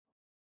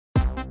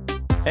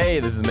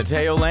Hey, this is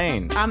Mateo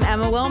Lane. I'm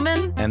Emma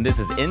Willman. And this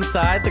is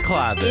Inside the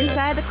Closet.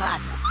 Inside the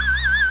Closet.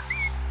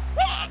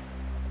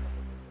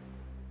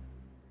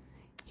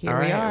 Here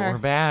we are. We're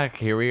back.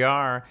 Here we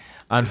are.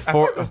 I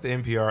thought that's the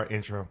NPR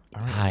intro.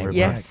 All right, Hi, we're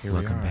yes. back. Here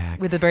Welcome we are.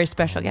 back. With a very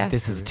special guest.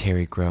 This is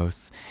Terry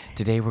Gross.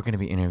 Today we're going to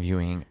be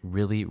interviewing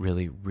really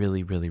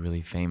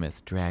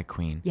famous drag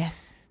queen,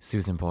 Yes.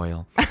 Susan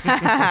Boyle.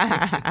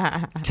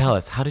 Tell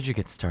us, how did you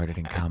get started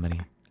in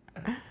comedy?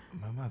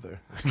 My mother.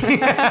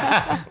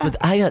 But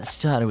I got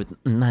started with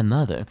my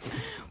mother.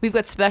 We've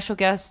got special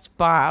guest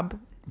Bob.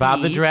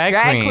 Bob the drag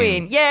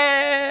queen.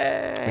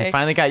 Yay! We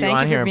finally got you Thank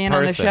on you here for in being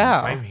person.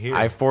 on the show. I'm here.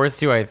 I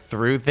forced you. I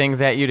threw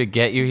things at you to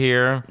get you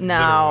here.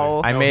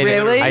 No. I made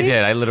really? it. I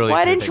did. I literally.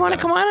 Why threw didn't you things want at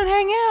to come him. on and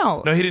hang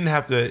out? No, he didn't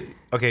have to.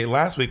 Okay,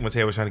 last week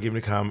Mateo was trying to get me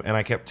to come, and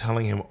I kept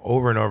telling him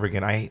over and over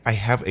again, I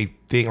have a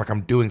thing, like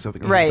I'm doing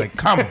something. And Right. He was like,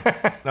 come.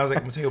 And I was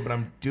like, Mateo, but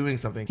I'm doing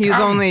something. He was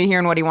Come. only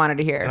hearing what he wanted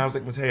to hear. And I was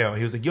like, Mateo.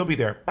 He was like, you'll be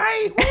there.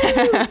 Bye.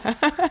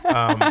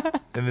 Woo.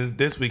 And then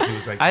this week he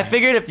was like, I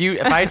figured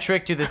if I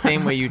tricked you the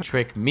same way you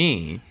trick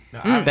me,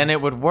 then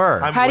it would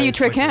work. I'm How do way you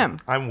trick slicker. him?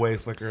 I'm way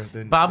slicker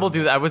than Bob will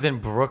do that. I was in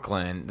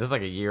Brooklyn. This is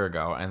like a year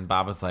ago, and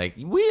Bob was like,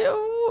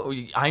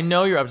 I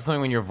know you're up to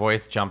something when your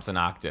voice jumps an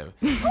octave.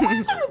 What are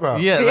you talking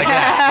about? Yeah, like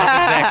that's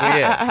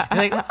exactly it.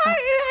 He's like,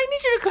 I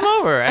need you to come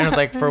over. And I was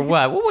like, for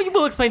what? Well,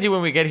 we'll explain to you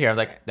when we get here. I was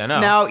like, no.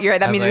 No, you're right.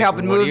 That I was means you're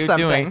helping what move are you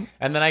something. doing?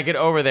 And then I get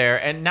over there,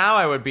 and now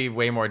I would be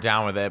way more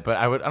down with it. But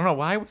I don't know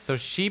why I was so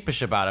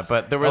sheepish about it.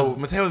 But there was. Oh,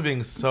 Mateo was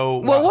being so.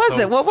 What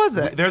was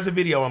it? There's a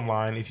video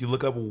online. If you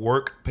look up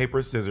 "work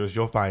paper scissors,"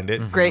 you'll find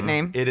it. Great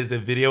name. It is a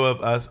video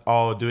of us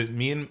all doing.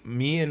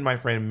 Me and my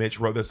friend Mitch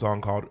wrote this song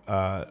called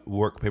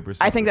 "Work Paper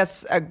Scissors." I think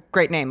that's a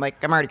great name.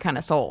 Like, I'm already kind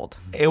of sold.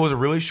 It was a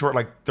really short,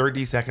 like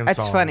 30-second That's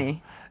song.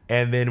 funny.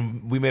 And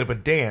then we made up a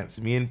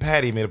dance. Me and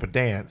Patty made up a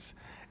dance.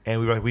 And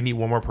we were like, we need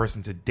one more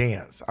person to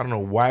dance. I don't know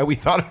why we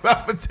thought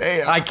about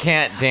Mateo. I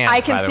can't dance. I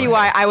can by the see way.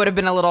 why I would have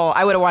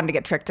wanted to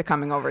get tricked to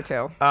coming over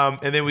too. And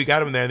then we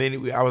got him there. And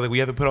then I was like, we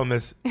have to put on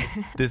this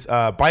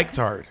bike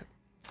tard.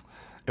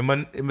 And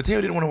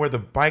Mateo didn't want to wear the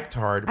bike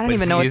tard. I don't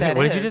even know what Excuse me, that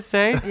what is. did you just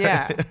say?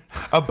 Yeah.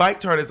 A bike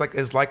tard is like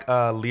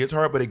a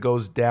leotard, but it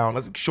goes down.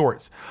 It's like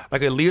shorts.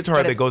 Like a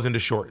leotard that goes into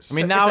shorts. I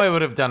mean, now I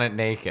would have done it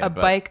naked. A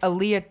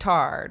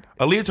leotard.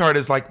 A leotard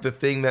is like the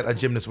thing that a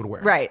gymnast would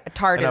wear. Right. A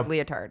tarded And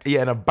leotard.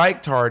 Yeah, and a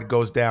bike tard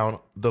goes down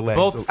the legs.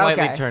 both So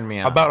slightly Okay. turned me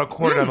on. about a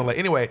quarter down the leg.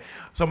 Anyway,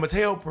 so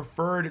Mateo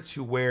preferred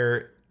to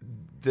wear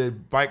the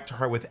bike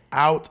tard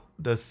without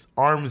the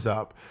arms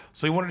up.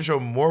 So he wanted to show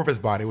more of his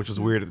body, which was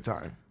weird at the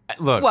time.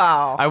 Look,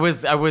 Wow. I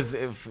was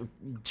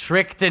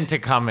tricked into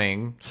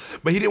coming.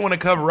 But he didn't want to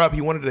cover up.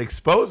 He wanted to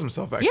expose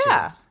himself, actually.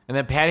 Yeah. And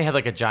then Patty had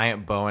like a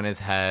giant bow in his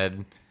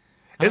head.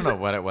 I Is don't know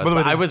it- what it was. by the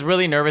way, But I was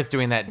really nervous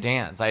doing that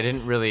dance. I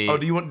didn't really. Oh,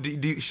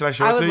 should I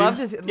show I it would to love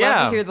you? to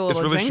Yeah. hear the It's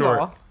little really jingle.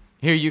 short.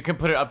 Here, you can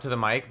put it up to the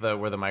mic,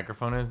 where the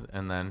microphone is,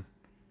 and then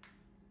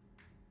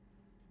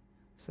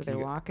So they're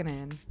walking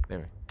in.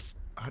 there.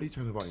 How do you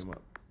turn the volume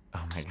up?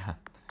 Oh my god.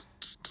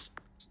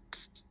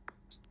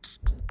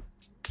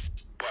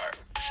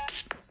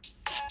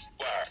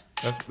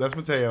 That's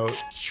Mateo,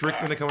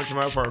 tricked into coming to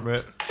my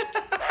apartment.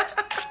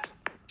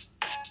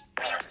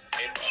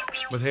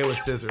 Mateo with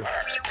scissors.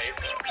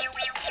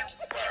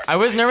 I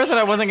was nervous that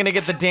I wasn't gonna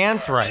get the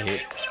dance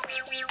right.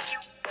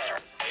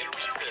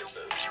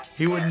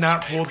 He would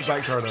not pull the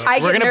bike tard up. I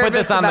We're get gonna put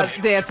nervous this on the-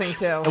 about dancing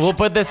too. We'll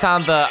put this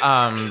on the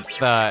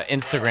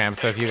Instagram,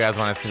 so if you guys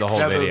want to see the whole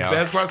Now, video. the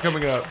best part's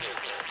coming up.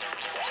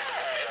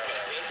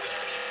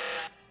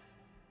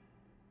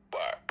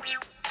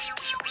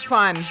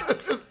 Fun. It's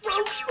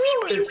so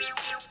silly.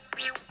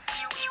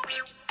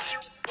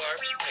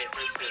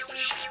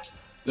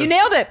 You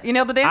nailed it. You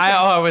nailed the dancing.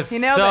 I was You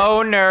nailed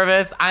so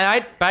nervous.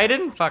 I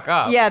didn't fuck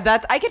up. it. Yeah,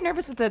 I get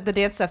nervous with the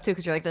dance stuff too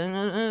because you're like,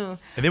 And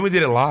then we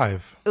did it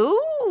live.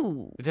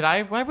 ooh. Did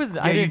I? Why was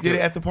Yeah, I? you didn't did do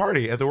it at the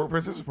party, at the Work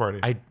Paper Scissors party.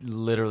 I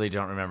literally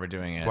don't remember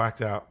doing it.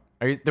 Blacked out.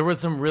 There was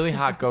some really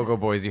hot go-go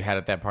boys you had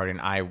at that party, and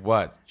I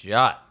was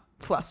just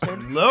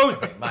Flustered.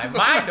 losing my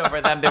mind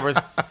over them. They were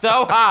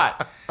so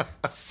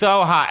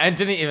hot, and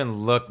didn't even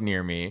look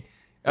near me.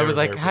 I was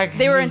like, very how pretty. can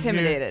They were you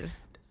intimidated.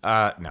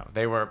 No,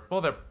 they were.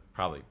 Well, they're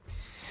probably.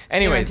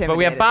 Anyways, They were but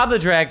we have intimidated. Bob the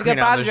drag We queen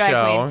got Bob on the the drag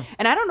show. queen,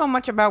 and I don't know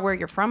much about where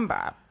you're from,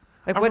 Bob.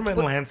 Like, I'm from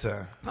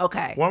Atlanta.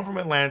 Okay. Well, I'm from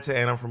Atlanta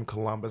and I'm from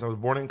Columbus. I was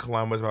born in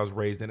Columbus, but I was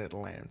raised in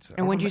Atlanta.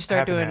 And when did you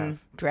start doing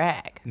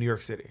drag? New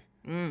York City.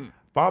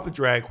 Bob the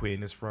drag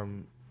queen is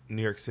from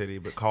New York City,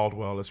 but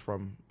Caldwell is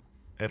from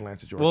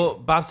Atlanta, Georgia. Well,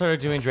 Bob started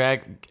doing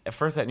drag at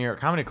first at New York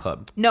Comedy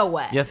Club. No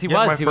way. Yes, he Yeah,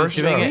 my was. He was first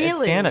doing show. it at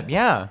Really? stand-up.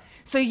 Yeah.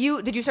 So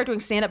did you start doing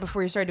stand up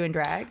before you started doing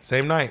drag?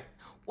 Same night.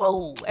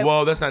 Whoa.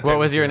 Well, that's not. What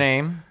was technically your true.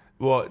 name?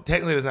 Well,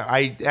 technically, it's not.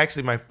 I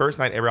actually my first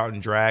night ever out in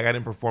drag. I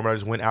didn't perform. I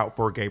just went out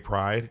for Gay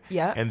Pride.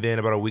 Yeah. And then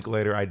about a week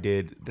later, I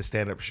did the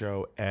stand-up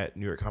show at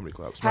New York Comedy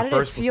Club. So How my did it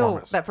first feel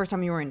performance. that first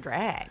time you were in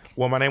drag?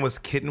 Well, my name was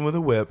Kitten with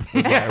a Whip.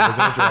 Was my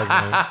original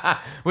drag name.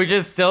 Which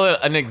is still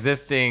an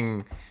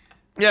existing.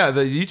 Yeah,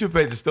 the YouTube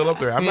page is still up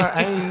there.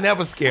 I ain't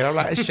never scared. I'm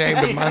not ashamed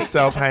of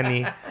myself,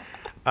 honey.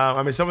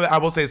 I mean, I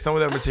will say some of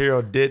that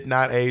material did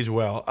not age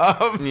well.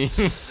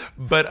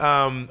 But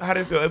how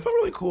did it feel? It felt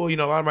really cool. You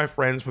know, a lot of my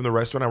friends from the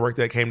restaurant I worked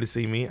at came to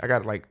see me. I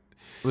got like,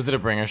 Was it a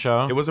bringer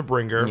show? it was a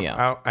bringer.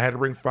 Yeah. I had to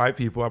bring 5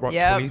 people. I brought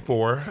Yep.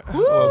 24.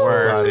 Woo! Love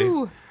somebody.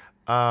 Woo!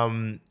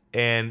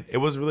 And it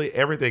was really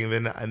everything.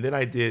 And then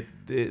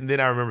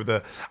I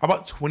remember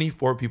about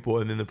 24 people,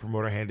 and then the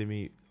promoter handed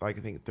me like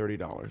I think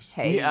 $30.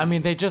 Hey. Yeah, I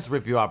mean, they just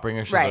rip you out.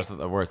 Bringer shows Right. are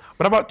the worst.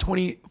 But about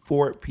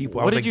 24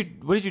 people. What did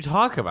you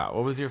talk about?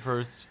 What was your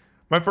first?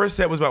 My first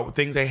set was about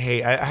things I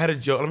hate. I had a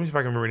joke. Let me see if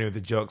I can remember any of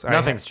the jokes.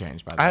 Nothing's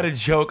changed by the I had way. a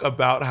joke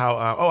about how.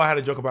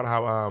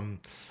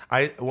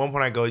 At one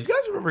point I go, you guys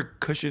remember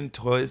cushioned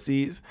toilet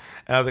seats?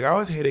 And I was like, I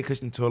always hated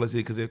cushioned toilet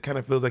seats because it kind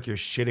of feels like you're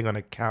shitting on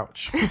a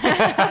couch. So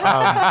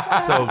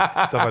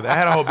stuff like that. I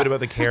had a whole bit about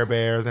the Care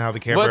Bears and how the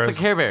Care Bears. What's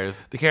the Care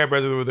Bears? The Care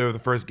Bears they were the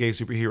first gay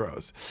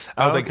superheroes.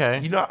 I was Okay.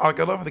 like, you know, like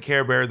I love the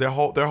Care Bears. Their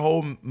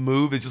whole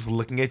move is just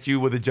looking at you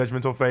with a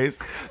judgmental face.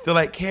 They're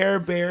like Care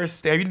Bear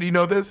stare. You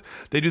know this?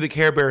 They do the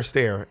Care Bear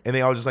stare, and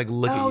they all just like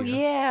look Oh at you. I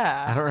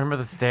yeah. don't remember the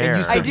And stare.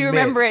 you I do submit.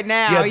 remember it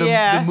now,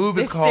 yeah. The move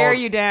They is called stare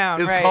you down,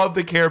 It's right. called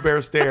the Care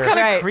Bear stare. Kind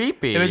of Right.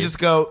 creepy. And they just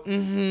go,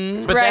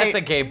 mm-hmm. but Right. that's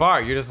a gay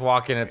bar. You just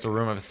walk in, it's a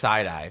room of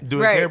side eye.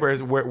 Doing Right. Care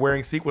Bears,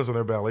 wearing sequins on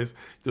their bellies,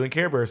 doing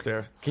Care Bear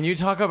stare. Can you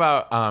talk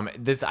about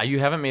this? You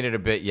haven't made it a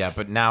bit yet,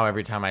 but now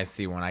every time I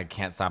see one, I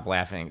can't stop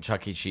laughing.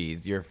 Chuck E.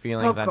 Cheese. Your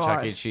feelings Oh, on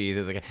Chuck E. gosh. Cheese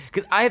is like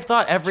because I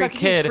thought every Chuck E.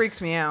 Cheese kid. freaks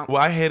me out.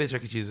 Well, I hated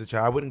Chuck E. Cheese as a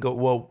child. I wouldn't go.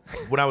 Well,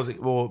 when I was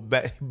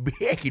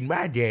back in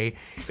my day,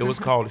 it was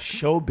called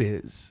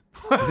Showbiz.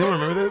 Does anyone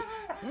remember this?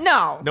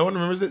 No. No one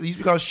remembers it. It used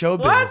to be called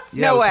Showbiz. What?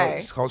 Yeah, No it was way.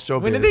 It's called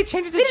Showbiz. When did they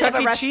change it to They didn't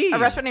Chuck have E. Cheese? a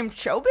restaurant named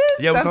Showbiz?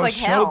 Yeah, it was Sounds called like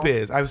hell.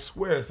 Showbiz. I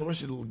swear, someone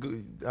should.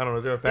 I don't know.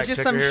 Is there a fact just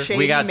checker some here? shady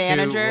We got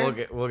manager.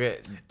 two. We'll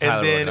get. Tyler And to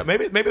look then up.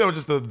 maybe that was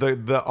just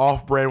the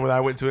off-brand when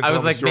I went to. In I was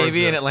Columbus, like maybe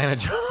Georgia. in Atlanta,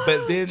 Georgia.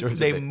 But then Georgia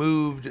they Tech.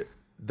 moved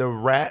the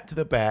rat to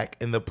the back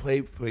and the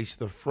play place to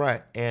the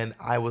front. And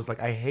I was like,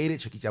 I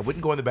hated Chuck E. Cheese. I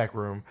wouldn't go in the back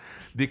room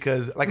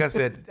because, like I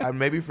said,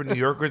 maybe for New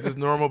Yorkers it's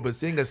normal, but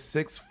seeing a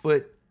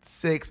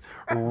 6'6"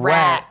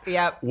 rat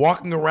Yep.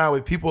 walking around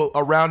with people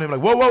around him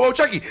like, whoa,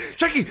 Chucky,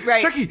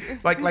 Right. Chucky,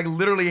 like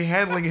literally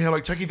handling him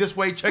like, Chucky this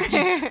way,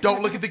 Chucky,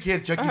 don't look at the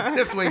kid, Chucky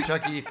this way,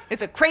 Chucky.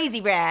 It's a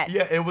crazy rat.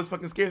 Yeah, and it was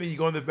fucking scary. Then you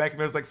go in the back and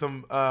there's like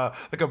some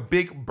like a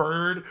big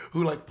bird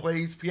who like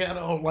plays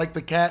piano like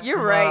the cat. You're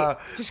from, right.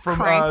 Just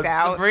cranked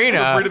out.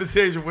 Sabrina. the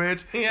Teenage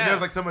Witch. Yeah. And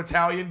there's like some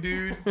Italian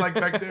dude like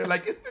back there,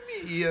 like it's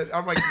me. And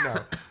I'm like,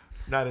 no,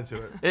 not into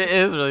it. It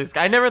is really.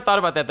 I never thought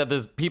about that. That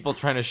there's people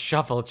trying to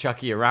shuffle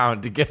Chucky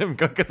around to get him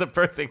good because the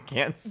person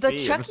can't see. The him.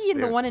 Chucky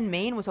and the one in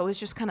Maine was always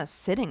just kind of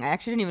sitting. I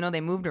actually didn't even know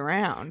they moved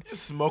around.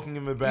 Just smoking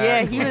in the back.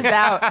 Yeah, he was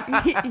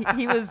out.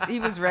 he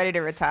was ready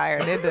to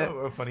retire. They had the,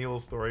 A funny little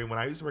story. When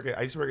I used to work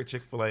at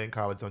Chick-fil-A in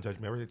college. Don't judge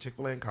me. I worked at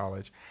Chick-fil-A in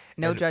college.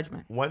 No and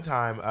judgment. One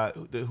time,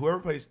 whoever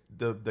plays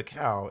the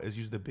cow is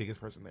usually the biggest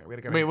person there. We had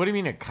a guy Wait, named- what do you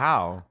mean a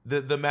cow?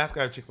 the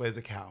mascot of Chick-fil-A is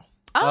a cow.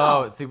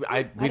 Oh, see, we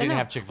don't didn't know.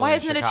 have Chick-fil-A. Why in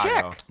isn't it a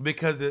Chicago. chick?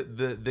 Because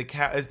the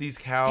cow as these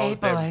cows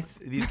Hey, boys.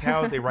 these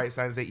cows they write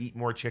signs they eat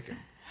more chicken,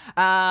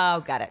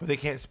 Oh, got it. but they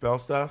can't spell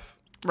stuff.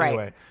 Right.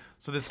 Anyway,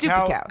 so this Stupid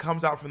cow cows.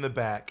 comes out from the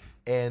back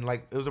and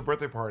like it was a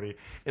birthday party,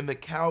 and the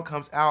cow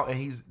comes out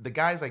and the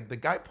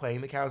guy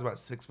playing the cow is about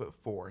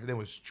 6'4". His name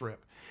was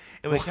Trip.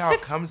 And when the cow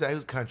comes out, he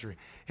was country.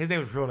 His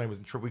real name was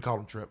Trip. We called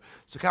him Trip.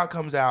 So cow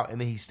comes out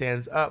and then he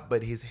stands up,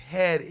 but his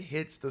head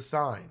hits the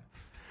sign.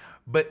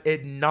 But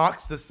it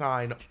knocks the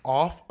sign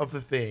off of the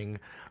thing.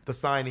 The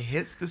sign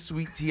hits the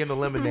sweet tea and the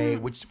lemonade,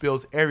 which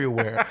spills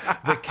everywhere.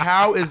 The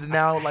cow is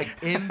now like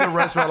in the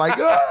restaurant, like,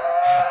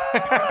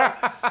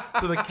 ah!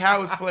 So the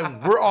cow is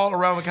flaming. We're all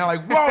around the cow,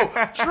 like, whoa,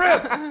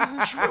 Trip!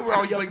 We're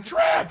all yelling,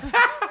 Trip!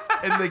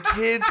 And the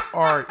kids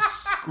are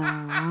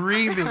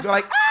screaming. They're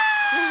like,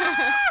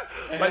 ah!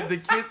 Like the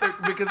kids are,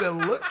 because it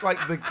looks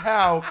like the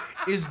cow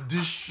is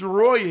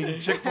destroying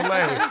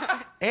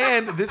Chick-fil-A.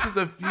 And this is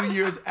a few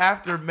years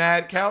after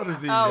mad cow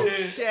disease. Oh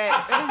shit.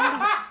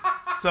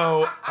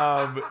 So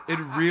it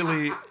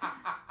really.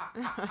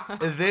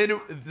 And then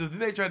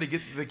they tried to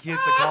get the kids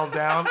to calm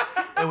down.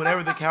 And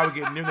whenever the cow would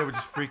get near, they would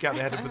just freak out.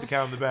 They had to put the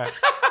cow in the back.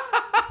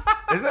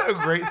 Isn't that a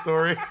great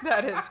story?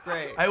 That is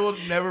great. I will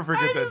never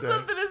forget that day.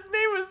 That his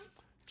name was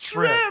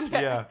Trip.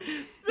 Yeah.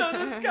 So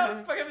this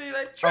cow's fucking me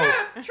like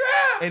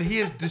Oh. And he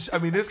is,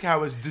 this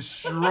cow is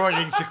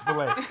destroying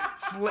Chick-fil-A.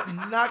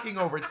 Knocking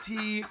over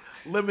tea,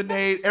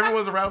 lemonade.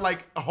 Everyone's around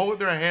like holding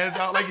their hands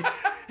out like,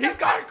 he's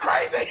gone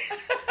crazy.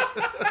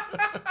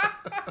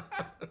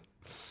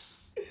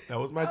 That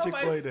was my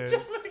Chick-fil-A days.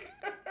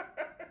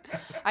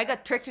 I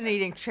got tricked into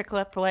eating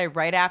Chick-fil-A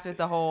right after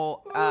the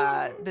whole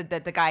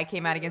the guy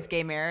came out against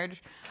gay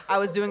marriage. I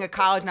was doing a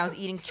college and I was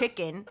eating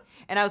chicken,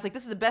 And I was like,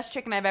 this is the best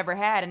chicken I've ever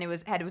had. And it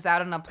was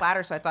out on a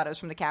platter, so I thought it was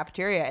from the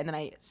cafeteria. And then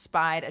I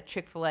spied a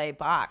Chick-fil-A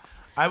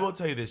box. I will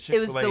tell you this.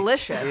 Chick-fil-A was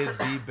delicious. is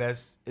the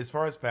best as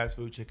far as fast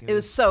food chicken. It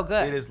was so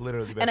good. It is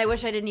literally the best. And I chicken.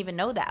 wish I didn't even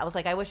know that. I was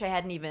like, I wish I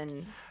hadn't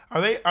even.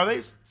 Are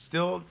they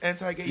still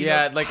anti-gay? You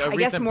Yeah, know? like a I guess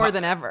recent more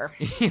than ever.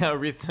 Yeah, a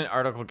recent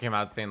article came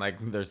out saying like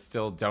they're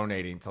still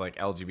donating to like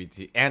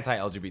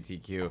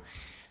anti-LGBTQ,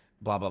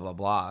 blah blah blah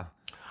blah.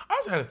 I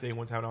also had a thing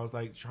one time when I was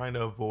like trying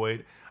to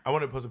avoid. I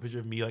wanted to post a picture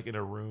of me like in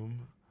a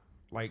room,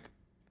 like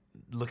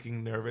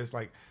looking nervous,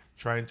 like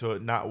trying to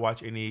not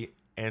watch any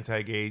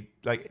anti-gay,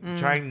 like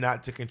trying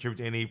not to contribute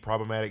to any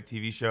problematic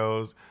TV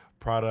shows,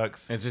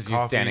 products. It's just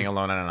coffees. you standing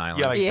alone on an island.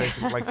 Yeah,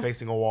 like Yeah.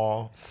 facing a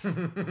wall.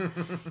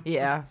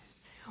 Yeah.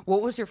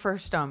 What was your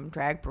first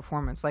drag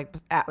performance like?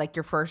 At like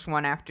your first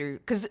one after?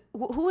 Because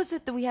who was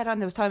it that we had on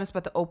that was telling us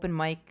about the open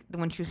mic?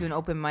 When she was doing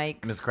open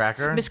mics, Miss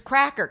Cracker? Miss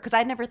Cracker. Because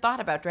I never thought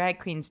about drag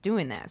queens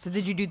doing that. So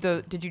did you do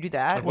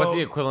that? What's Well-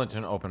 the equivalent to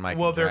an open mic?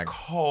 Well, in they're drag?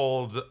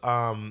 called.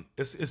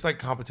 It's like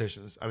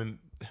competitions. I mean,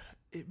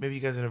 maybe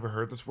you guys have never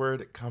heard this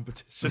word,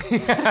 competition.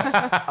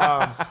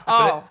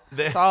 Oh,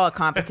 they- it's all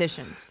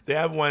competitions. They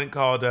have one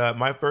called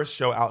my first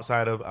show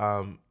outside of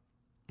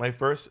my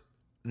first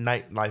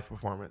nightlife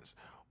performance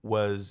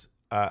was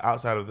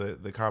outside of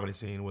the comedy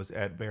scene was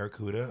at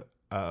Barracuda,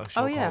 a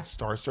show Oh, yeah. called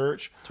Star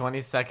Search.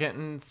 22nd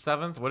and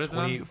 7th. What is it?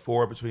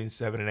 24 between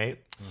 7 and 8.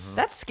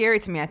 That's scary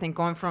to me. I think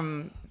going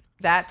from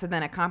that to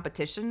then a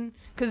competition.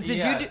 Because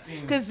Yeah, you do? it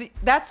seems- Because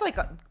that's like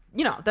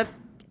that.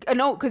 I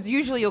know, because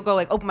usually you'll go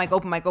like open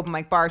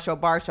mic, bar show.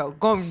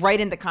 Going right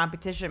into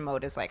competition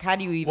mode is like, how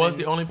do you even? Well, it's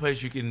the only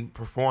place you can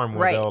perform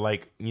where Right. they'll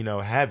like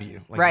have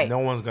you. Like Right. no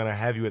one's gonna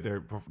have you at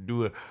their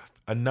do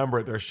a number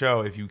at their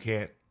show if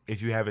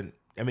you haven't.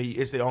 I mean,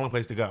 it's the only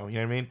place to go. You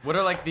know what I mean? What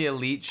are like the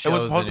elite It shows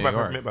was in hosted New by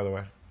York? Peppermint, by the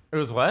way. It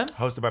was what?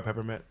 Hosted by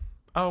Peppermint.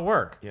 Oh,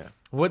 work. Yeah.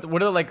 What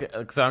are like?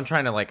 So I'm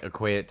trying to like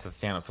equate it to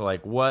stand up. So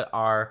like,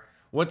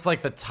 what's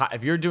like the top?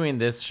 If you're doing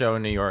this show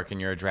in New York and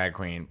you're a drag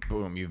queen,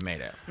 boom, you've made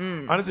it.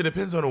 Honestly, it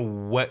depends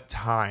on what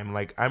time.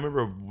 Like I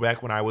remember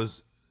back when I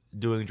was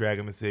doing drag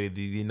in the city,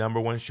 the number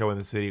one show in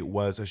the city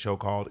was a show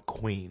called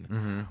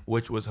Queen,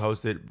 which was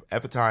hosted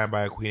at the time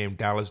by a queen named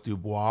Dallas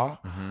Dubois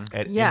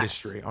at Yes.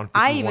 Industry on 51.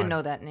 I even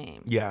know that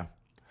name. Yeah.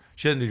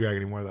 She doesn't do drag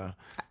anymore, though.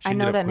 She I ended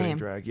know up that quitting name.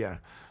 Drag, yeah.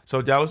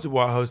 So Dallas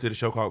Dubois hosted a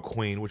show called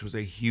Queen, which was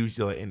a huge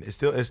deal, and it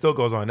still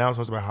goes on now. It's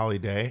hosted by Holly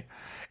Day,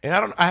 and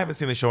I haven't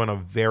seen the show in a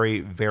very,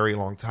 very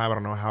long time. I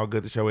don't know how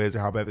good the show is or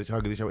how good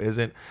the show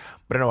isn't,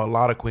 but I know a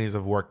lot of queens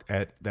have worked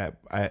at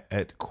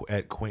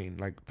Queen,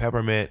 like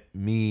Peppermint,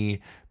 me,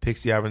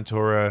 Pixie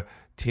Aventura,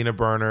 Tina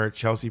Burner,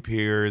 Chelsea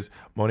Piers,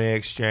 Monet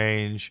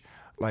Exchange.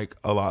 Like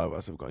a lot of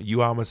us have gone. Yu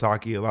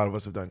Hamasaki. A lot of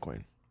us have done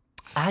Queen.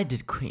 I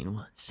did Queen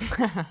once.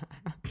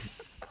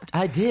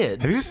 I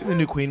did. Have you seen the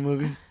new Queen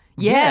movie?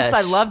 Yes, Yes.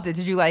 I loved it.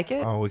 Did you like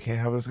it? Oh, we can't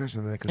have a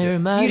discussion then. 'Cause It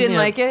reminds You didn't me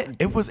like of- it?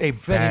 it was a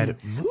bad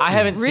movie. I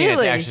haven't seen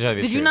Really? it. To actually tell you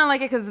the Did you truth. not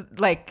like it because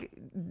like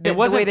the It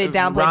wasn't way they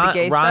downplayed the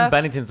gay Ron stuff?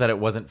 Bennington said it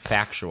wasn't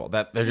factual.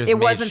 That they're just It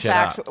made wasn't shit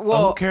factual. Up.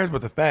 Well, who cares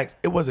about the facts?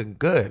 It wasn't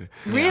good.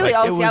 really? Like,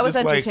 Oh, it see, I was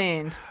just like-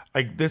 entertained.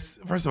 Like this,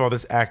 first of all,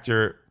 this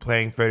actor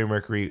playing Freddie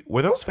Mercury,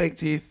 were those fake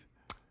teeth?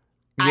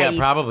 Yeah, I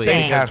probably.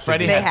 think Because they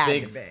Freddie had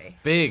had to big,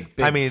 be.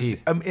 big I mean,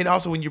 teeth. and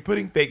also when you're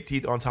putting fake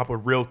teeth on top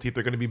of real teeth,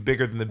 they're going to be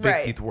bigger than the big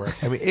Right. teeth were.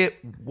 I mean, it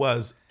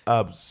was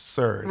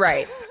absurd.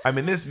 Right. I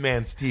mean, this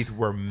man's teeth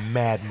were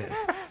madness,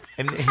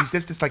 and he's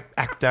just this like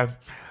actor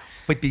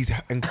with these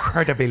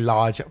incredibly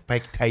large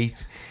fake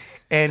teeth,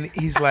 and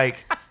he's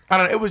like, I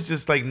don't know. It was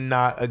just like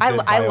not a good.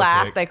 I biopic.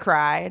 laughed. I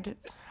cried.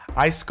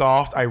 I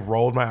scoffed. I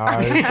rolled my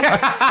eyes.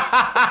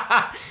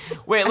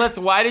 Wait,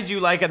 why did you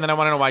like it? And then I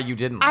want to know why you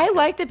didn't. I Like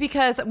liked it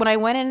because when I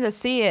went in to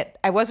see it,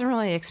 I wasn't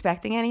really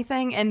expecting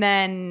anything, and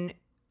then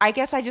I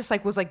guess I just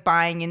like was like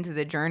buying into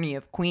the journey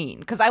of Queen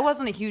because I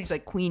wasn't a huge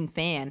like Queen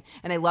fan,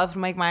 and I loved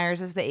Mike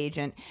Myers as the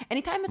agent.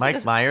 Anytime it's Mike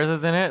like Myers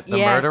is in it. The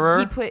yeah, murderer.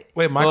 He played.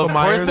 Wait, Well, Michael of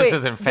course Myers, this Wait,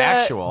 isn't the-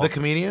 factual. the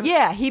comedian.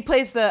 Yeah, he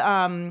plays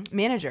the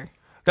manager.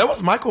 That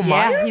was Michael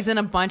Myers. Yeah, he's in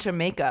a bunch of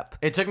makeup.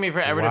 It took me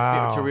forever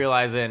Wow. to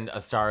realize in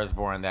A Star Is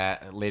Born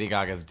that Lady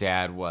Gaga's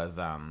dad was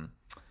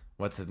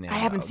what's his name? I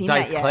haven't seen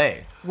Dice that yet.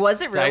 Clay.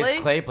 Was it really? Dice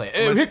Clay played.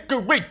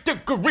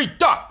 Hickory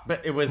dock.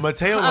 But it was.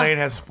 Mateo Lane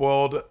has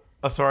spoiled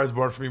A Star Is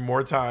Born for me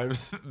more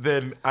times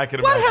than I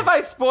can What imagine. have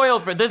I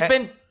spoiled for? There's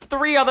been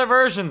 3 other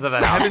versions of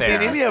that I out haven't there.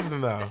 seen any of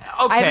them though.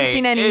 Okay, I haven't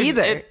seen any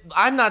either.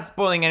 I'm not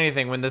spoiling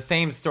anything when the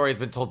same story's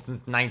been told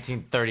since And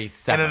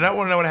 1937. I don't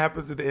want to know what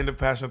happens at the end of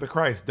Passion of the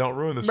Christ. Don't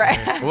ruin this Right.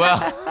 for me.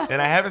 Well,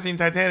 And I haven't seen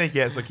Titanic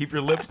yet, so keep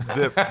your lips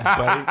zipped,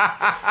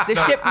 buddy.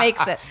 The ship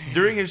makes it.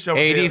 During his show,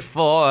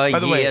 84 By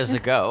the way, years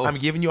ago. I'm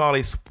giving you all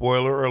a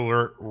spoiler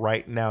alert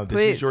right now. This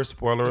Please. is your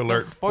spoiler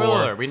alert. Spoiler for,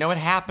 alert. We know what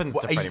happens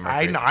to Freddie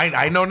I Mercury. know,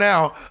 I know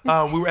now.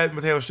 We were at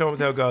Mateo's show.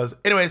 Mateo goes,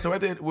 anyway, so at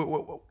the end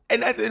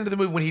of the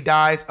movie, when he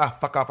dies,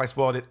 fuck off, I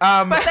spoiled it.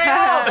 But they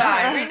all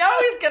die. We know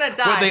he's gonna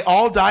die. But they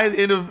all die at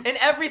the end of. In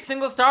every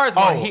single Star Is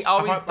Born, Oh, he I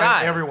always thought, like,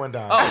 dies. everyone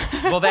dies. Oh,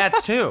 well, that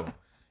too.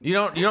 You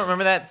don't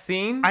remember that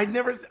scene? I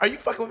never. Are you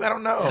fucking with me? I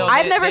don't know. No,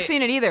 I've never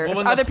seen it either. well, Just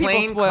when the other people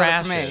plane spoiled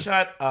it for me. crashes-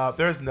 Shut up.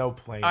 There's no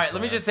plane. All right,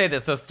 let me just say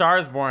this. So Star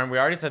is Born, we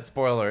already said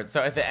spoiler alert.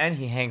 So at the end,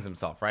 he hangs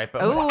himself, right?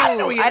 But Ooh, I didn't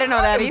know he I didn't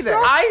know that hung either.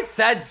 himself. I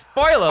said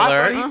spoiler I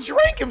alert. thought he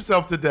drank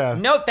himself to death.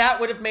 No, that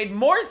would have made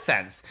more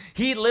sense.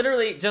 He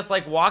literally just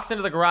like walks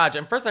into the garage,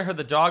 and first I heard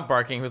the dog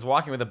barking. He was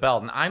walking with a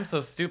belt, and I'm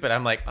so stupid.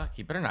 I'm like, oh,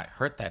 he better not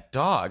hurt that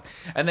dog.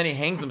 And then he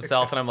hangs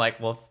himself, and I'm like,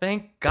 well,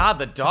 thank God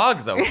the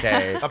dog's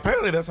okay.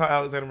 Apparently, that's how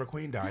Alexander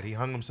McQueen died. He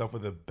hung himself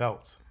with a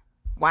belt.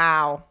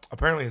 Wow.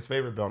 Apparently, his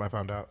favorite belt. I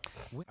found out.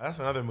 That's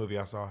another movie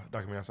I saw.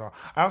 Documentary I saw.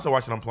 I also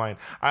watched it on plane.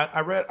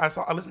 I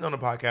listened on a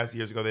podcast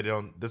years ago. They did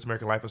on This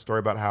American Life a story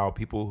about how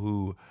people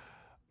who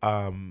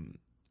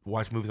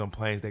watch movies on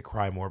planes, they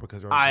cry more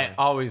because they're on a I plane.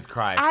 always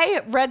cry.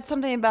 I read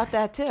something about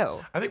that too.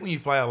 I think when you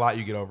fly a lot,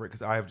 you get over it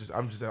because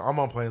I'm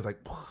on planes like.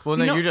 well,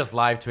 no, you know- you're just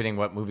live tweeting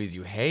what movies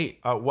you hate.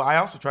 Well, I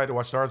also tried to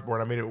watch Stars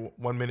Born. I made it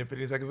 1 minute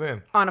 50 seconds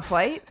in. On a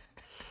flight?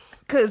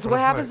 Because what a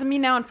happens flight. to me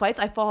now in flights,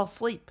 I fall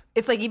asleep.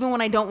 It's like even when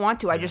I don't want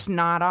to, I just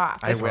nod off.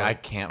 I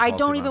can't. I fall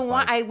don't asleep on even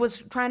want. flights. I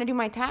was trying to do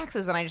my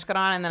taxes and I just got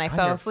on and then I On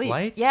fell your asleep.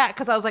 flights? Yeah,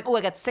 because I was like, oh,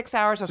 I got 6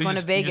 hours. I was So you going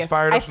just- to you Vegas. just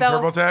fired I up some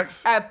fell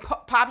TurboTax? I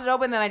popped it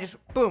open, then I just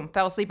boom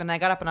fell asleep, and then I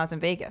got up and I was in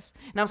Vegas.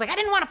 And I was like, I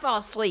didn't want to fall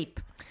asleep.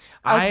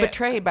 I was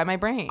betrayed by my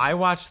brain. I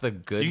watched The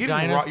Good You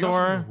getting rocked, you're also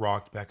Dinosaur. getting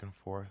rocked back and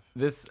forth.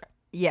 This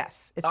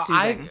yes, it's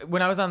I soothing.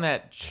 when I was on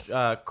that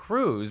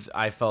cruise,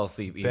 I fell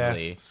asleep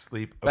easily. Best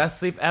sleep. Best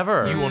sleep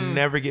ever. You will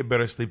never get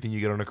better sleep than you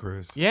get on a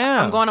cruise.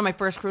 Yeah. I'm going on my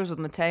first cruise with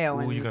Mateo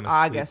Ooh, in you're gonna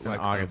August. sleep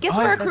like August. Guess Oh,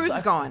 where our that's- cruise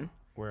is going?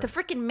 Where? To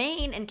freaking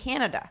Maine and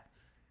Canada,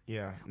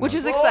 Yeah. which no.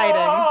 is exciting.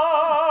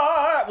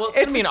 Well, it's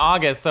gonna be in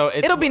August, so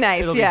It'll be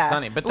nice, It'll yeah. be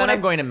sunny. But When then I'm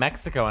I- going to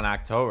Mexico in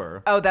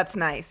October. Oh, that's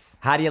nice.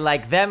 How do you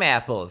like them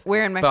apples?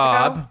 Where in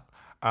Mexico?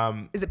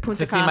 Bob? Is it Punta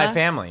To see Cana? my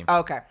family. Oh,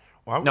 okay.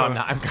 Well, I'm No, going,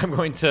 I'm not. I'm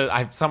going to.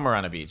 I'm somewhere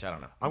on a beach. I don't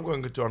know. I'm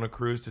going to go on a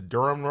cruise to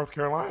Durham, North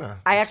Carolina.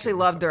 I actually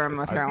love Durham,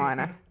 North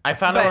Carolina. I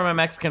found out But- where my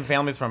Mexican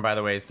family's from, by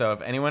the way. So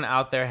if anyone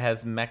out there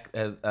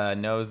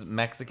knows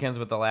Mexicans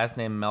with the last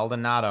name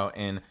Maldonado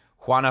in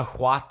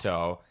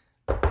Guanajuato,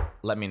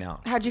 let me know.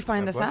 How'd you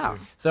find this bless out? you.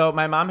 So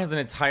my mom has an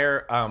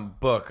entire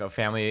book of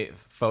family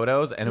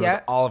photos, and it Yeah.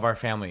 was all of our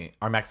family,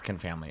 our Mexican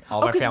family, all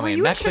of our 'cause family were in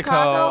you in Mexico.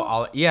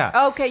 Chicago?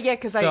 Yeah. Okay, yeah,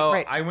 because So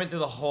I went through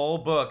the whole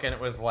book, and it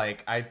was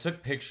like I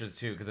took pictures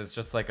too, because it's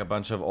just like a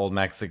bunch of old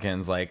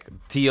Mexicans, like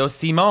Tio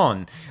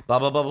Simon, blah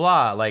blah blah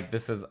blah. Like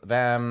this is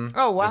them.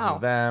 Oh, wow. This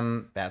is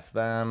them. That's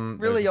them.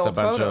 Really There's just old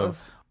a bunch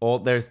photos. of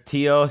old. There's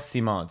Tio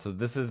Simon. So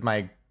this is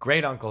my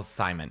great uncle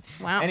Simon.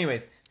 Wow.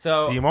 Anyways,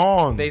 so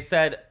Simon. they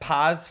said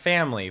Paz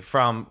family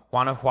from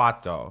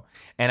Guanajuato.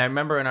 And I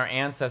remember in our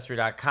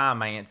Ancestry.com,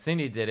 my Aunt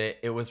Cindy did it.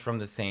 It was from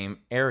the same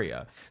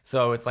area.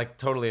 So it's like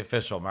totally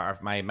official.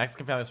 My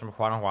Mexican family is from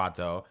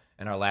Guanajuato,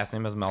 and our last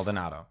name is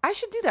Maldonado. I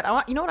should do that.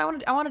 You know what I want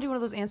to? I want to do one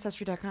of those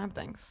Ancestry.com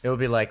things. It would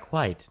be like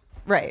white.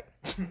 Right.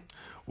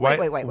 White,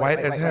 wait, white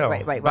as hell.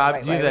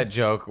 Bob, do you do that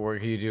joke where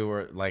you do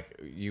where like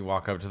you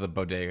walk up to the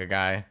bodega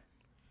guy?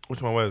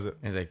 Which one was it?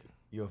 And he's like,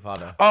 "Your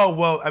father." Oh,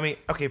 well, I mean,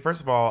 okay,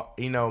 first of all,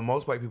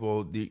 most black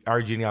people,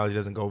 our genealogy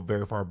doesn't go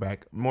very far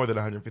back, more than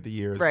 150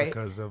 years Right.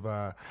 because of,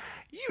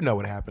 you know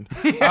what happened.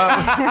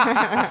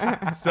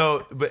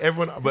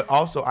 But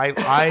also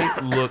I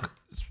look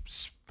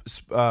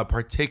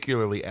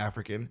particularly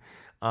African,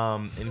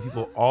 and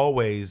people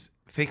always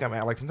think I'm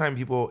like, sometimes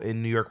people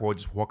in New York will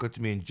just walk up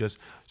to me and just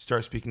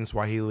start speaking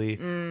Swahili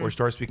or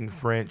start speaking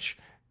French,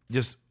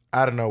 just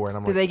out of nowhere. And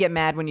I'm Do like, they get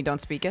mad when you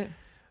don't speak it?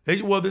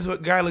 this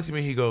guy looks at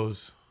me. He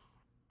goes,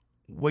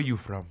 "Where you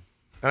from?"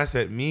 And I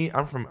said, "Me,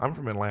 I'm from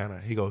Atlanta."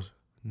 He goes,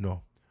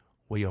 "No,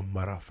 where your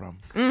mother from?"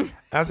 And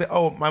I said,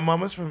 "Oh, my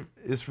mom is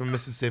from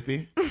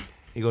Mississippi."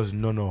 He goes,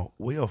 "No,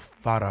 where your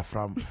father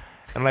from?" And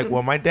I'm like,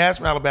 "Well, my dad's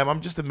from Alabama. I'm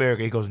just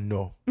American." He goes,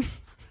 "No,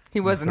 He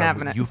wasn't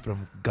having it. You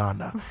from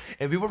Ghana?"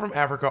 And people from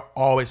Africa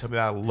always tell me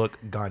that I look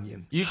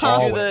Ghanaian. You should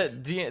Always.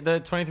 do the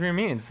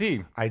 23andMe and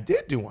see. I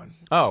did do one.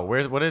 Oh,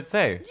 what did it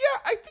say? Yeah,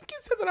 I think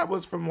it said that I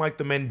was from like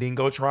the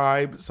Mandingo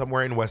tribe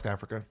somewhere in West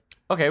Africa.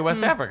 Okay,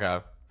 West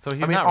Africa. So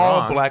he's I mean, not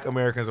all wrong. black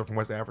Americans are from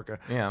West Africa.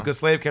 Yeah. Because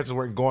slave catchers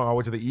weren't going all the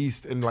way to the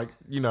east and We're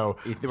going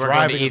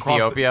driving to across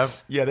Ethiopia.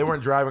 Yeah, they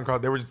weren't driving across.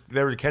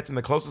 They were catching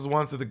the closest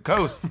ones to the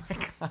coast.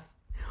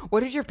 What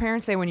did your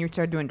parents say when you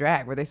started doing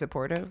drag? Were they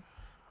supportive?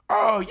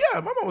 Oh yeah,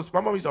 my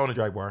mom used to own a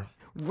drag bar.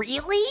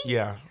 Really?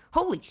 Yeah,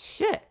 Holy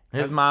shit.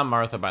 His mom,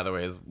 Martha, by the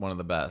way, is one of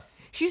the best.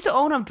 She used to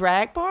own a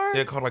drag bar?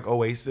 yeah, called like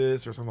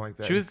Oasis or something like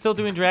that. She was still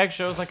doing drag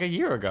shows like a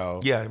year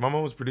ago. Yeah, my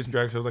mom was producing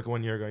drag shows like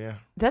 1 year ago. Yeah,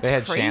 That's They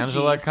had crazy.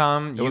 Shangela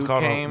come. it was You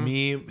called came.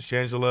 me,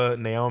 Shangela,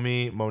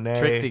 Naomi, Monet.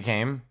 Trixie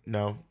came.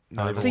 No,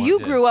 not even So once. you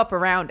grew up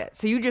around it.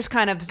 So you just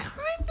kind of Kind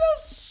of,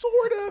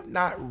 sort of,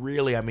 not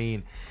really. I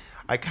mean,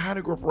 I kind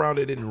of grew up around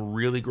it. Didn't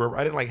really grow up.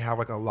 I didn't like have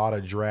like a lot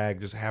of drag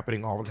just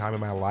happening all the time in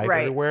my life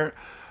Right. everywhere.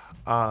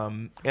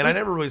 And I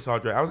never really saw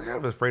drag. I was kind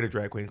of afraid of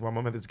drag queens. My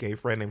mom had this gay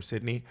friend named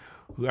Sydney,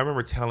 who I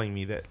remember telling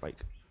me that like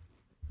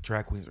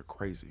drag queens are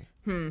crazy.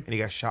 And he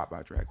got shot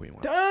by a drag queen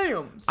once.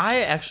 Damn.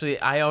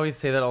 I always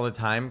say that all the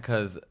time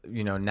because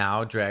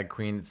now drag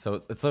queen. So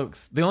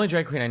the only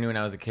drag queen I knew when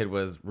I was a kid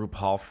was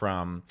RuPaul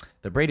from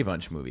the Brady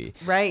Bunch movie.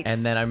 Right.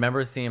 And then I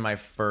remember seeing my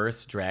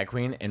first drag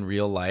queen in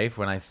real life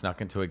when I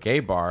snuck into a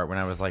gay bar when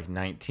I was like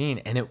 19,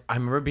 and I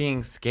remember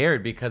being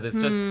scared because it's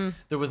just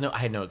I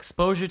had no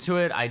exposure to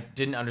it. I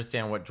didn't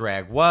understand what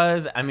drag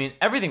was. I mean,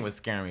 everything was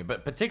scaring me,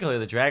 but particularly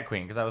the drag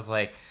queen because I was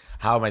like,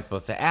 how am I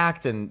supposed to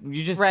act? And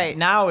you just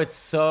now it's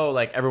so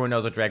like everyone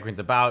knows what drag queen's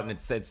about, and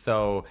it's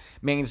so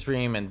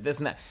mainstream and this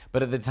and that.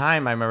 But at the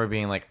time, I remember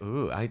being like,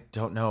 "Ooh, I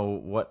don't know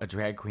what a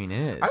drag queen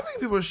is." I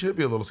think people should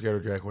be a little scared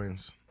of drag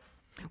queens.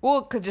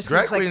 Well, because just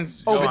Drag it's like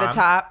queens- over the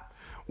top.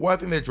 Well, I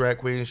think that drag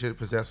queens should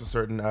possess a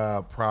certain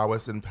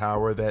prowess and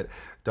power that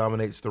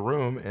dominates the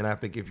room. And I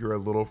think if you're a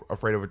little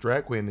afraid of a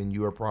drag queen, then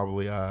you are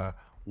probably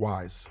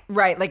wise.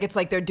 Right. Like it's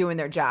like they're doing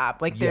their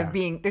job. Like Yeah.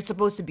 they're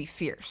supposed to be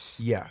fierce.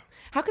 Yeah.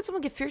 How could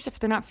someone get fierce if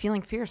they're not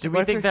feeling fierce? Do Like, we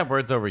what if think you're- that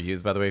word's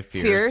overused? By the way,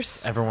 fierce.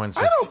 Fierce? Everyone's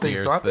just I don't think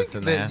fierce, so. I this think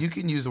and that you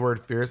can use the word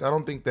fierce. I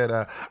don't think that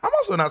I'm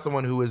also not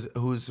someone who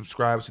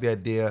subscribes to the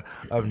idea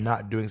of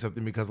not doing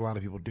something because a lot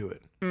of people do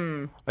it.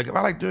 Like if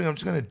I like doing it, I'm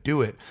just gonna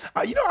do it.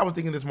 I was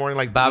thinking this morning,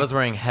 like Bob is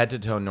wearing head to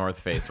toe North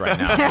Face right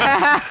now.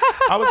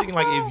 I was thinking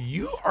like if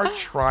you are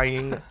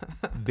trying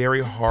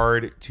very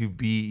hard to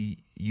be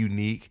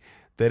unique,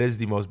 that is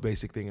the most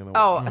basic thing in the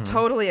world. Oh, I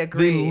totally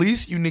agree. The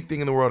least unique thing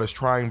in the world is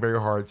trying very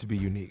hard to be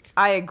unique.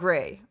 I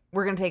agree.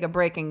 We're gonna take a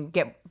break and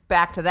get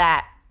back to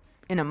that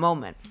in a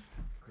moment.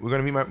 We're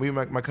gonna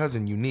meet my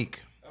cousin,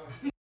 Unique.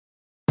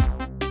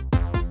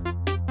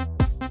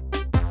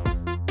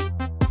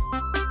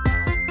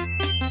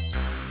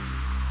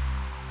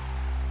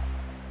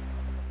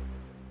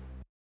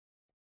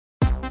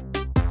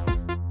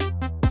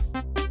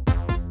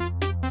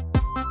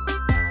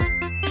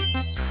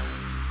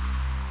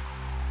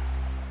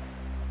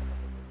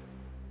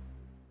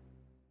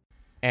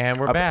 And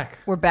we're back.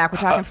 We're back. We're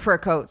talking fur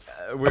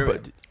coats.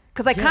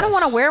 Because I kind of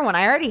want to wear one.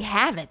 I already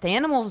have it. The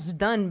animal's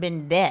done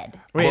been dead.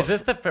 Wait, is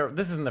this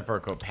this isn't the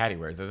fur coat Patty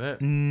wears, is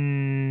it?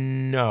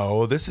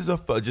 No, this is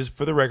just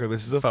for the record,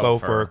 this is a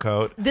faux fur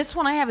coat. This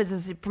one I have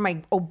is for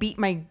my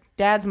my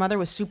dad's mother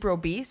was super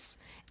obese.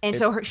 And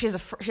so she had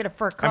a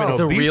fur coat. I mean, It's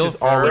a obese real is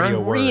already fur?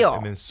 a word, It's real.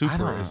 and then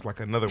super is like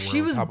another word.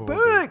 She on was top of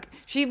big.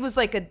 She was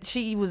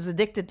she was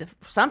addicted to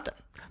something.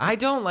 I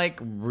don't like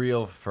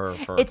real fur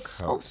It's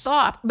so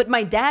soft. But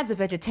my dad's a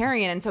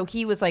vegetarian, and so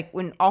he was like,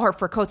 when all her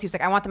fur coats, he was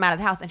like, I want them out of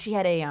the house. And she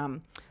had a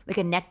like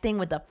a neck thing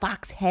with a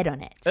fox head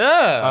on it.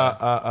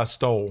 A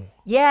stole.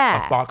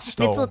 Yeah. A fox And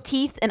stole. its little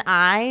teeth and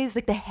eyes,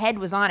 like the head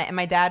was on it. And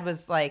my dad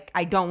was like,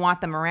 I don't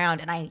want them around.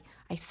 And I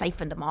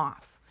siphoned them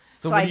off.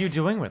 So what are you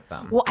doing with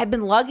them? Well, I've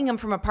been lugging them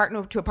from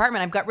apartment to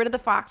apartment. I've got rid of the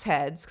fox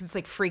heads because it's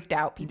like freaked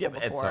out people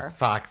It's before. a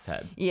fox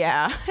head.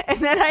 Yeah.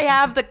 And then I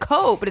have the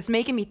coat, but it's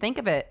making me think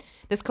of it.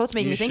 This coat's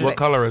making me think of What it.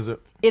 color is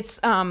it? It's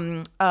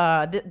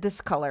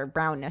this color,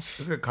 brownish.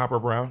 Is it copper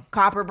brown?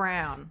 Copper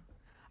brown.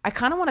 I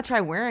kind of want to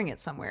try wearing it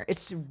somewhere.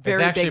 It's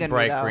very It's actually big on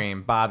bright me, though.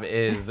 green. Bob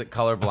is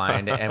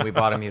colorblind, and we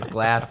bought him these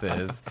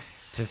glasses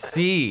to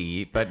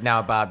see, but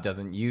now Bob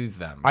doesn't use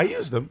them. I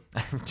use them.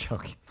 I'm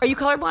joking. Are you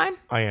colorblind?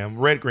 I am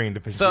red green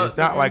deficiency. So- It's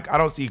not like I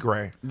don't see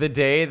gray. The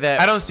day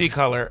that I don't see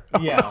color.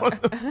 Yeah.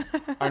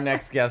 Our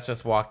next guest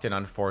just walked in,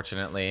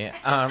 unfortunately.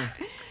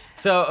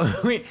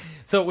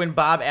 So when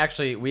Bob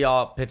we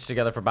all pitched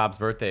together for Bob's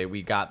birthday.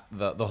 We got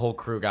the whole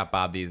crew got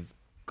Bob these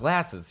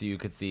glasses so you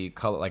could see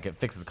color, like it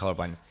fixes color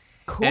blindness.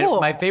 Cool.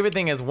 And my favorite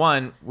thing is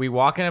we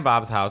walk into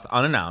Bob's house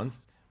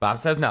unannounced. Bob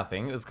says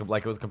nothing. It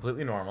was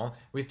completely normal.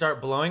 We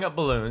start blowing up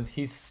balloons.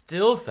 He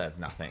still says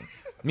nothing.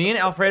 Me and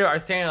Alfredo are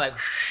standing there like,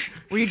 shh.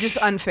 Were you just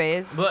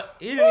unfazed? But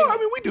Well, I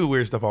mean, we do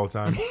weird stuff all the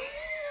time.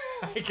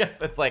 I guess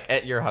that's like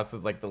at your house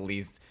is like the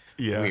least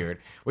Yeah. weird.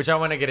 Which I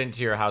want to get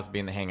into your house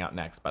being the hangout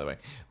next, by the way.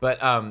 But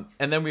and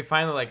then we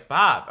finally like,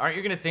 Bob, aren't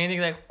you gonna say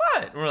anything? Like,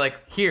 what? And we're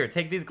like, here,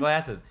 take these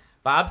glasses.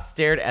 Bob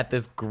stared at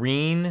this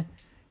green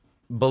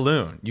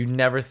balloon. You'd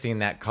never seen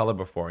that color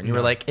before. And you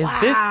were like, is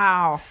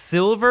Wow. this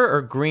silver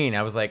or green?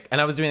 I was like, and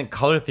I was doing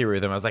color theory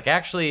with him. I was like,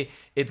 actually,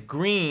 it's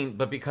green,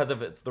 but because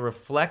of the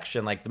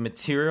reflection, like the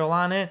material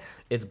on it,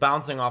 it's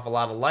bouncing off a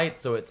lot of light,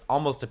 so it's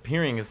almost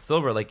appearing as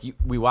silver. Like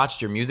we watched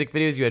your music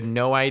videos, you had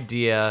no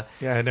idea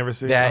Yeah, I had never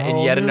seen that,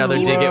 and yet another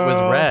dig it was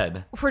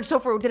red.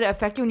 Did it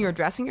affect you when you were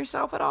dressing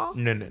yourself at all?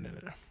 No.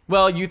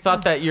 Well, you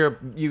thought that you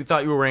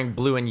were wearing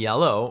blue and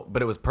yellow,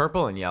 but it was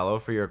purple and yellow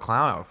for your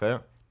clown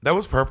outfit. That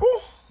was purple?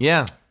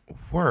 Yeah.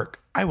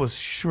 Work. I was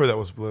sure that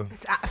was blue.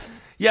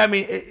 Yeah, I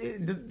mean,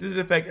 the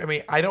effect. I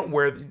mean, I don't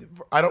wear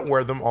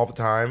them all the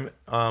time.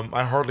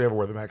 I hardly ever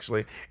wear them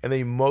actually, and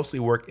they mostly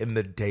work in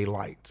the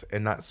daylight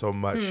and not so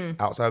much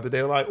outside of the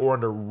daylight or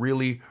under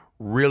really,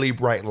 really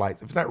bright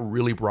lights. If it's not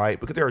really bright,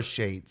 because there are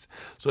shades,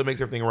 so it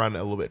makes everything around it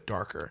a little bit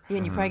darker. Yeah,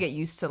 and you probably get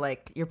used to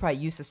you're probably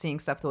used to seeing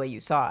stuff the way you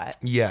saw it.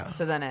 Yeah.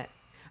 So then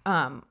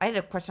I had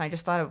a question I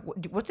just thought of.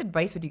 What's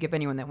advice would you give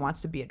anyone that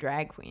wants to be a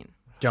drag queen?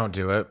 Don't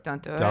do it.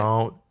 Don't do it.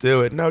 Don't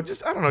do it. No, I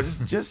don't know.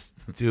 Just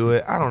do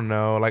it. I don't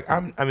know. Like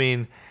I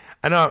mean,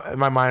 I know in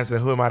my mind said,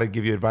 who am I to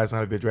give you advice on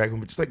how to be a drag queen?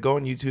 But just like go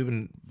on YouTube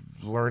and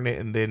learn it,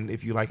 and then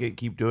if you like it,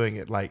 keep doing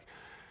it. Like,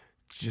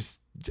 just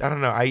I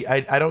don't know.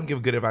 I don't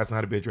give good advice on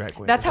how to be a drag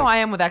queen. That's how I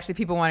am with actually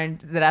people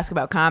that ask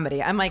about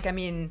comedy. I'm like, I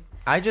mean,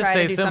 I just try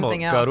say to do simple.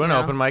 something Go else, to an you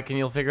know? open mic and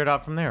you'll figure it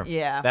out from there.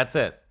 Yeah. That's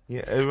it.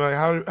 Yeah, and like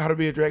how to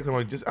be a drag queen?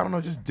 Like, just I don't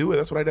know, just do it.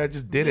 That's what I did. I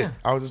just did it.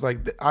 I was just like,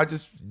 I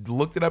just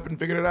looked it up and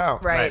figured it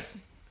out. right.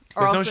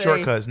 Or There's I'll no say-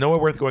 shortcuts. Nowhere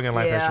worth going in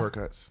life has Yeah.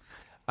 shortcuts.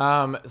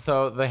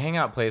 So the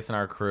hangout place in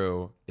our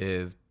crew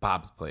is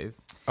Bob's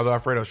Place. Although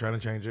Alfredo's trying to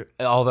change it.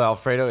 Although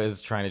Alfredo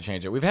is trying to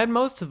change it. We've had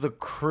most of the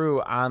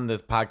crew on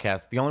this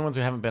podcast. The only ones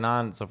who haven't been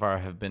on so far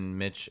have been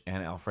Mitch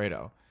and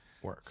Alfredo.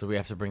 Work. So we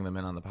have to bring them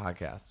in on the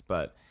podcast.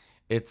 But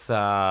it's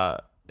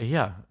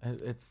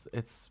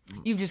it's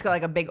You've just got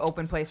like a big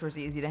open place where it's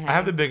easy to hang. I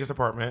have the biggest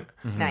apartment.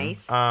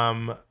 Nice.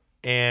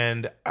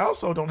 And I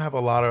also don't have a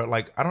lot of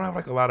I don't have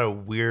like a lot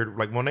of weird,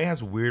 like Monet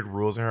has weird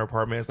rules in her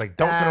apartment. It's like,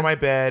 don't sit on my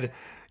bed.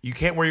 You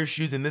can't wear your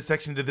shoes in this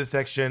section to this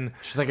section.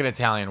 she's like an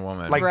Italian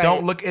woman. Like, Right.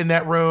 don't look in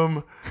that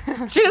room.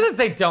 she doesn't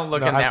say don't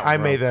look No, in that I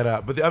room. made that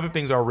up, but the other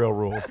things are real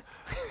rules.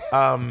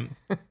 And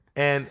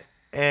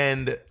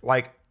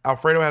like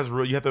Alfredo has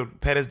rule. You have to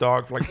pet his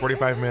dog for like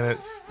 45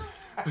 minutes.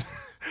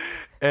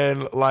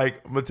 And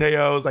like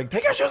Mateo's like,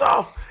 take your shoes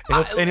off,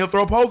 and he'll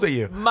throw poles at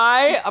you.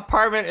 My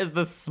apartment is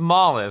the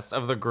smallest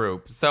of the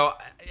group, so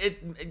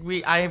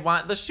I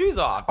want the shoes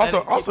off.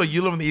 Also,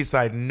 you live on the east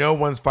side. No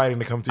one's fighting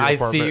to come to your I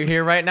apartment. see you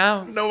here right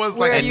now. No one's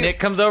Where like, And Nick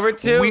comes over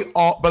too. we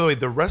all. By the way,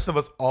 the rest of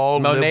us all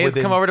live Monet's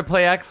within. come over to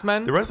play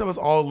X-Men. The rest of us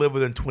all live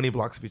within 20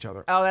 blocks of each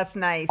other. oh, that's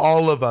nice.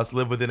 All of us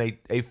live within a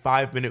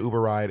 5-minute Uber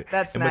ride.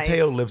 That's and nice.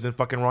 Mateo lives in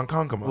fucking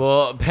Ronkonkoma.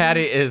 Well,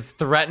 Patty is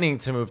threatening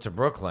to move to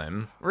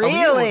Brooklyn.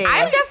 Really?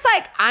 I'm just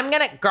like,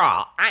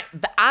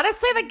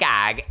 honestly, the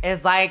gag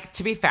is like,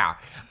 to be fair,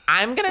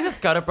 I'm gonna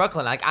just go to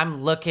Brooklyn. Like,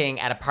 I'm looking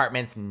at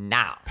apartments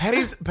now.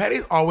 Patty's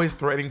always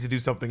threatening to do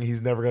something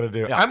he's never gonna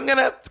do. Yeah. I'm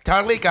gonna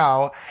totally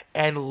go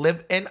and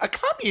live in a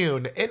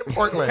commune in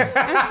Portland.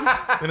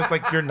 And it's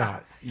like, you're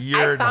not.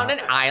 You're I found not.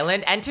 an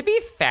island, and to be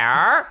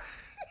fair,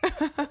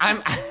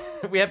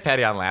 we had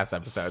Patty on last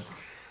episode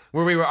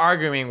where we were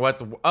arguing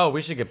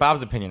we should get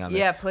Bob's opinion on this.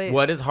 Yeah, please.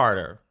 What is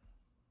harder?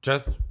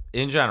 Just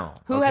in general.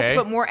 Who has to okay?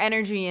 put more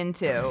energy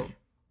into?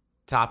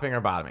 Topping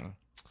or bottoming?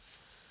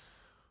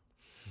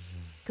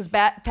 Because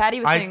Patty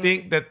was I saying,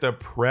 think that the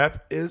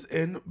prep is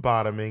in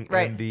bottoming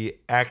Right. and the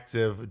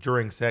active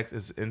during sex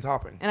is in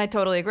topping. and I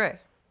totally agree.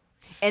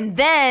 And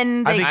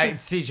then I they, think-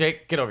 See,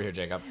 Jake, get over here,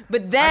 Jacob.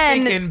 but I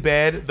then think in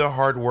bed the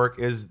hard work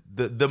is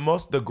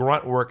the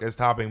grunt work is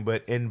topping,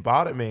 but in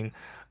bottoming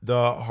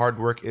the hard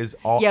work is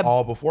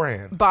all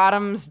beforehand.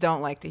 bottoms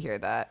don't like to hear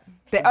that.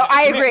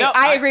 I agree. No,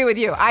 I agree with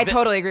you. I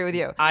totally agree with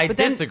you. I but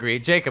then, disagree.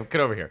 Jacob,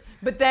 get over here.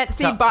 But then,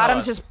 see, Tell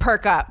bottoms us. just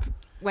perk up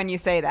when you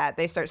say that.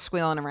 They start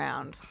squealing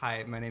around,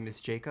 Hi, my name is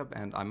Jacob,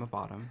 and I'm a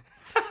bottom.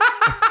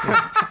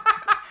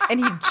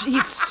 and he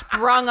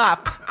sprung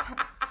up.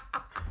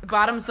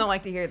 Bottoms don't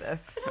like to hear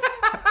this.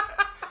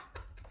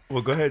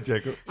 Well, go ahead,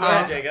 Jacob.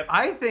 Yeah, Jacob.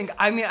 I think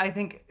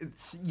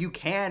you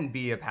can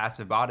be a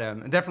passive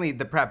bottom. Definitely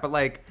the prep, but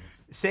like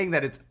saying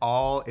that it's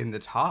all in the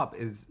top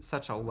is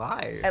such a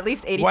lie. At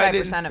least 85% Well, I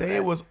didn't of say it.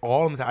 it was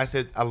all in the. I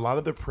said a lot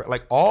of the prep,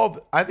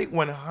 I think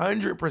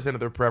 100% of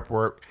the prep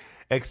work,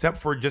 except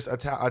for just a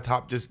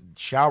top just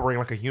showering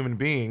like a human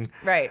being,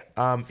 Right.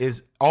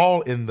 is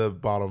all in the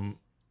bottom.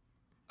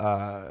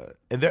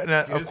 And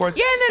of course,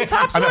 Yeah, and then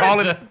top I mean, sort all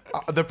of-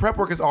 in the prep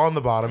work is all in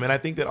the bottom, and I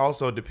think that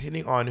also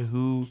depending on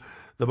who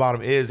the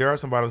bottom is, there are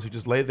some bottoms who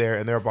just lay there,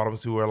 and there are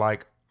bottoms who are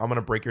like, I'm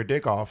gonna break your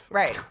dick off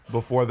Right.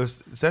 before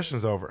this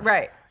session's over.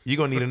 Right. You're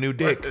gonna need a new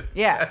dick.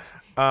 Yeah.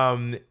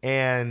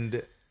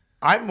 And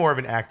I'm more of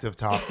an active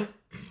top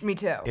Me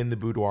too. in the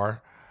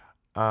boudoir.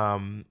 Do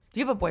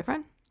you have a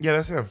boyfriend? Yeah,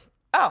 that's him.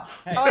 Oh,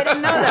 I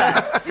didn't know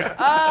that.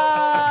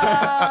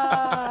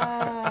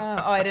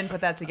 Oh, I didn't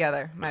put that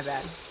together. My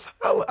bad.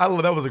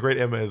 That was a great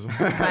Emmaism.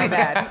 My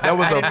bad. That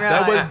was I didn't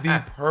realize. that was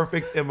the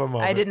perfect Emma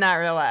moment. I did not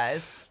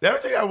realize. The other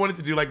thing I wanted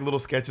to do like little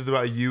sketches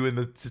about you and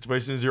the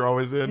situations you're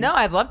always in. No,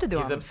 I'd love to do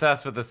He's them.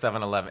 obsessed with the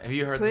 7-Eleven. Have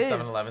you heard Please. the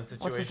 7-Eleven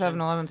situation? What's the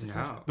 7-Eleven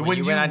situation? No. When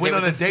you went on went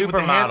on a date with the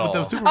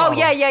supermodel. supermodel. Oh,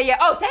 yeah.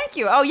 Oh, thank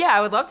you. Oh, yeah,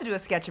 I would love to do a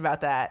sketch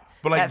about that.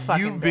 But That like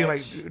fucking you being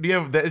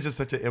bitch. like, that is just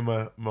such an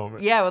Emma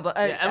moment. Yeah, I would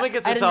Yeah, Emma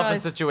gets I didn't herself in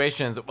realize-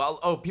 situations.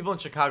 Well, people in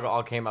Chicago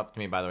all came up to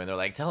me, by the way. They're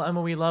like, "Tell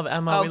Emma we love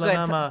Emma. Oh, we good.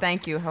 love Emma."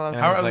 Thank you. Hello. Yeah.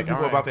 How I are was other like, people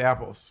all right. about the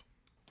apples?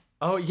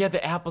 Oh yeah,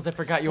 the apples. I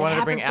forgot you That wanted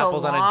to bring happened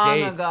apples so on a long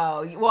date.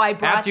 ago. Well, I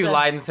brought After you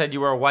lied and said you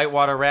were a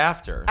whitewater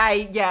rafter.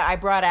 I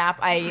brought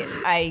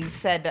I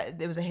said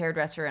it was a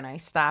hairdresser and I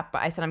stopped.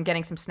 But I said I'm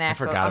getting some snacks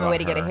I forgot on my way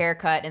to about get a her.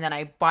 haircut, and then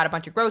I bought a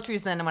bunch of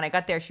groceries. And then when I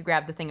got there, she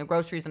grabbed the thing of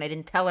groceries, and I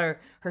didn't tell her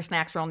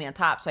snacks were only on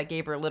top, so I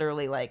gave her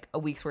literally like a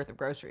week's worth of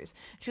groceries.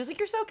 She was like,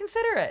 "You're so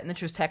considerate," and then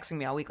she was texting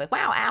me all week like,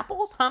 "Wow,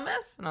 apples,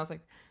 hummus," and I was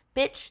like,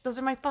 "Bitch, those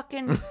are my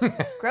fucking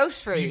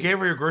groceries." You gave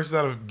her your groceries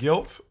out of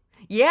guilt?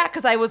 Yeah,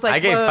 because I was like, I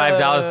gave $5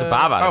 to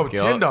Bob out Oh, of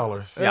guilt.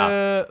 $10.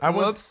 Yeah. I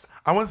once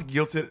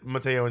guilted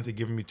Mateo into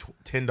giving me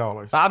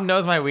 $10. Bob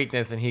knows my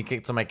weakness, and he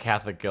kicked to my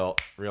Catholic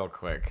guilt real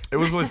quick. It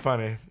was really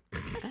funny.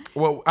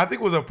 Well, I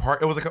think it was a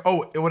park. It was like,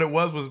 what it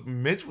was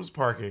Mitch was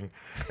parking,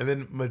 and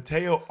then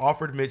Mateo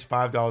offered Mitch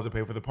 $5 to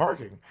pay for the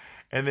parking,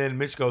 and then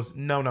Mitch goes,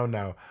 no.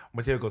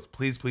 Mateo goes,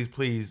 please.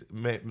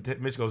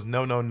 Mitch goes,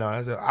 no.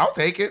 I said, I'll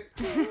take it.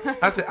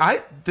 I said, I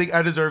think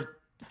I deserve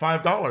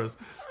 $5.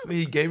 So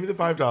he gave me the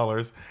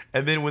 $5,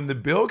 and then when the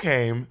bill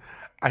came,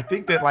 I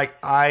think that like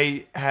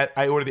I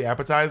ordered the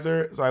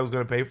appetizer, so I was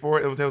gonna pay for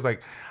it. And Mateo was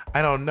like,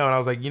 I don't know, and I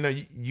was like,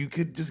 you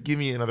could just give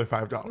me another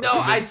 $5. No,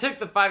 I took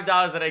the $5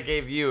 that I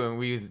gave you and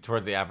we used it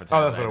towards the appetizer.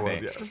 Oh, that's what it was. I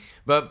think. Yeah.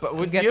 But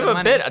would get you the have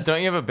a money. bit? Don't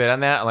you have a bit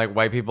on that? Like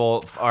white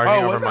people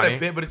arguing Oh, over it's not money. a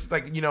bit, but it's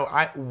like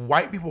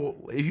white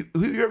people. If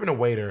you've ever been a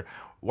waiter,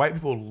 white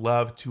people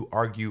love to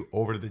argue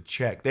over the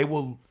check. They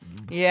will.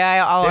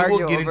 Yeah, I'll They argue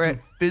will get over into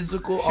it.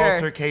 physical Sure.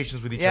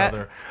 altercations with each Yeah.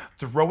 other,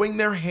 throwing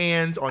their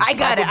hands on I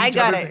got top it, of I each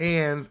got other's it.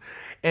 hands,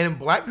 and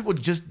black people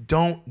just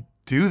don't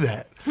do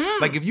that.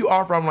 Like if you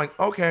offer, I'm like,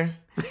 okay.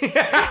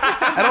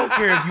 I don't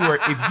care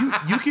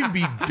if you can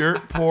be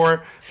dirt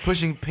poor,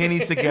 pushing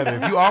pennies together.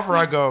 If you offer,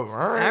 I go,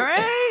 all right. All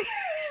right.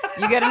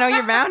 You got to know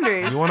your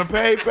boundaries. You want to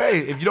pay, pay.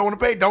 If you don't want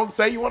to pay, don't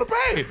say you want to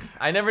pay.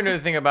 I never knew the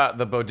thing about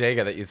the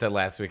bodega that you said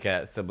last week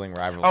at Sibling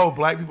Rivalry. Oh,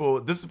 black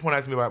people. This is pointed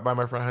out to me by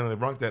my friend Honey in the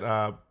Bronx that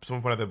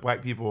someone pointed out that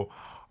black people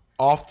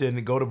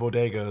often go to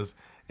bodegas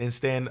and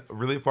stand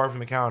really far from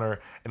the counter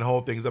and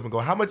hold things up and go,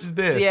 how much is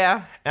this?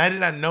 Yeah. And I did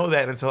not know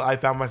that until I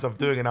found myself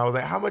doing it. And I was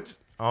like, how much?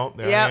 Oh,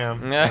 there Yep. I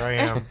am. There I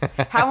am.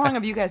 How long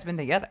have you guys been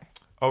together?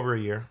 Over a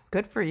year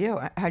Good for you.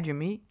 How'd you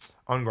meet?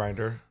 on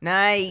Grindr.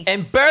 Nice.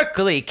 In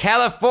Berkeley,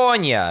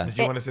 California. Did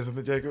you want to say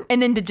something, Jacob?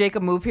 And then did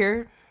Jacob move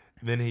here?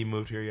 Then he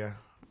moved here, yeah.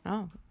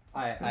 Oh.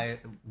 I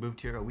moved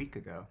here a week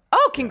ago.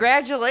 Oh,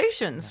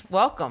 congratulations.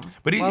 Welcome.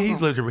 But Welcome.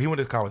 he's lived here, but he went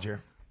to college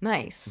here.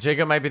 Nice.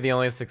 Jacob might be the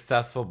only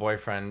successful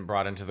boyfriend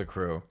brought into the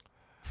crew.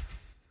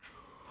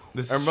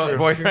 This Or is true.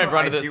 boyfriend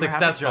brought I into do have a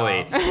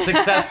successfully. job.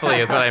 Successfully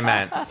is what I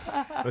meant.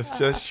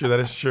 That's true.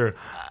 That is true.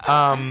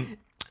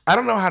 I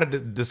don't know how to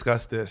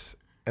discuss this,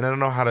 and I don't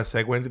know how to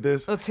segue into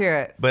this. Let's hear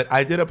it. But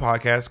I did a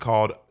podcast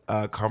called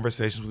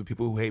Conversations with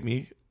People Who Hate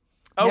Me.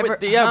 Oh, Never-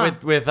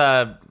 with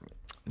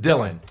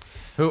Dylan.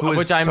 who is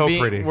which I'm so being,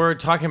 pretty. we're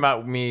talking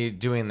about me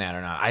doing that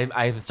or not.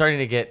 I'm starting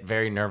to get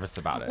very nervous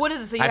about it. What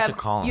is it? So you I have to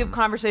call you him. have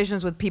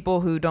conversations with people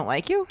who don't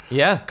like you?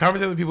 Yeah.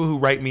 Conversations with people who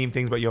write mean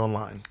things about you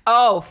online.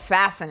 Oh,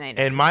 fascinating.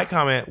 And my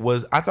comment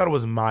was, I thought it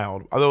was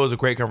mild, although it was a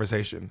great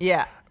conversation.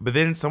 Yeah. But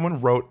then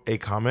someone wrote a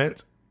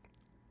comment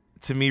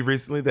to me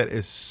recently that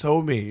is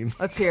so mean.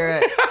 Let's hear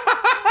it.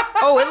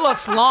 Oh, it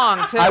looks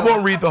long too. I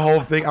won't read the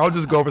whole thing. I'll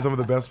just go over some of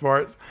the best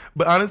parts.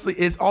 But honestly,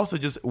 it's also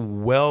just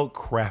well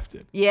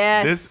crafted.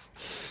 Yes.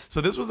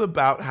 This was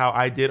about how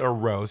I did a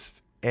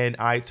roast and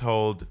I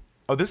told,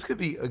 this could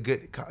be a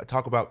good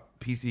talk about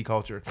PC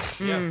culture.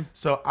 Yeah.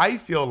 So I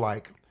feel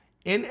like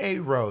in a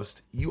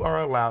roast, you are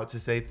allowed to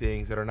say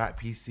things that are not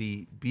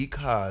PC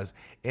because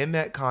in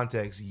that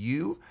context,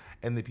 you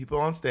and the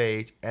people on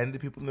stage and the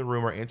people in the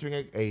room are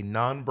entering a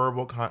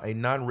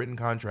non-written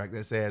contract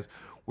that says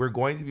we're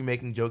going to be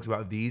making jokes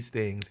about these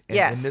things. And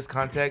Yes. in this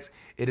context,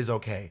 it is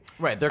okay.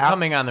 Right. They're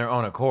coming on their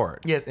own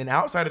accord. Yes, and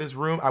outside of this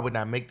room, I would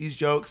not make these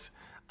jokes.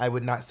 I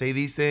would not say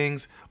these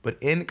things. But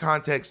in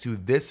context to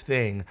this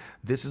thing,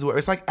 this is what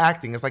it's like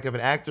acting. It's like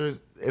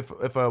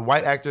if a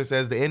white actor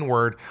says the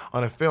N-word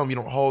on a film, you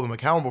don't hold them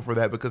accountable for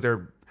that because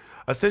they're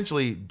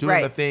essentially doing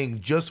Right. the thing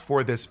just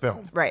for this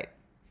film. Right.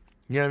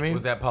 You know what I mean?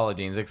 Was that Paula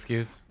Dean's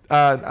excuse?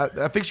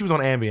 I think she was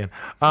on Ambien.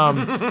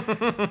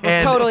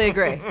 And Totally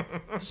agree.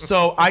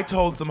 so I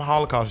told some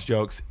Holocaust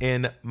jokes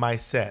in my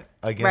set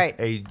against Right.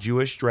 a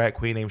Jewish drag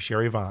queen named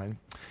Sherry Vine.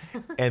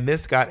 And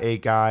this got a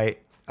guy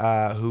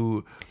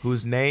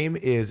whose name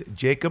is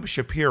Jacob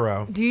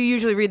Shapiro. Do you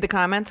usually read the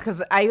comments?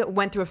 Because I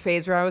went through a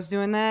phase where I was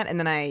doing that, and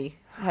then I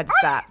had to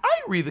stop.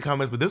 I read the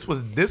comments, but this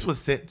was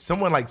sent.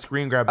 Someone like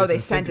screen grabbed this Oh, they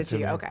and sent it to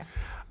you. me. Okay.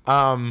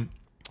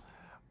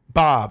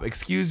 Bob,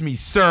 excuse me,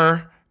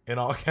 sir, in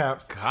all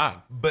caps.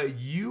 God. But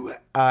you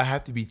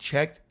have to be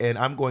checked, and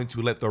I'm going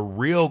to let the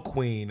real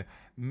queen,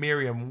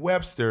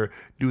 Merriam-Webster,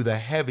 do the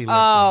heavy lifting.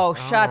 Oh,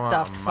 shut Oh,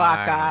 the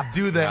fuck my. up.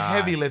 Do the God.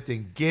 heavy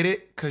lifting. Get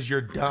it? Because you're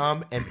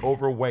dumb and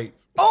overweight.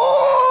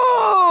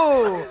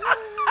 Oh!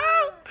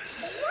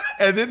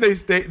 And then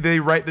they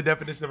write the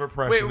definition of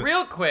oppression. Wait,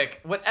 real quick.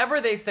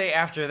 Whatever they say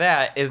after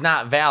that is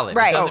not valid.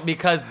 Right.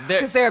 Because they're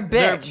a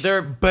bitch.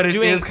 They're But it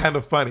doing, is kind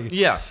of funny.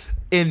 Yeah.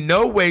 In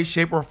no way,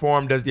 shape, or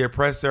form does the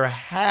oppressor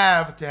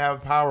have to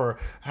have power,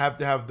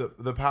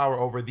 the power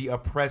over the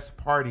oppressed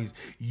parties.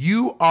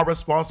 You are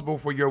responsible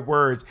for your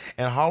words,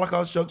 and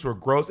Holocaust jokes were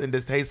gross and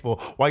distasteful.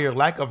 While your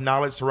lack of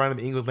knowledge surrounding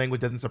the English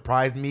language doesn't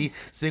surprise me,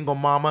 single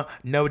mama,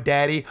 no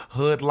daddy,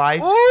 hood life,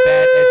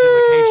 bad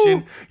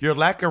reputation. Your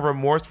lack of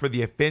remorse for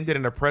the offended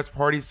and oppressed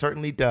party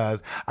certainly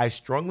does. I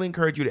strongly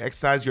encourage you to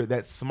exercise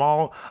that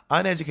small,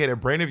 uneducated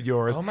brain of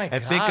yours Oh my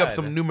and think up God.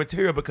 some new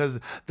material, because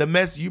the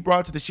mess you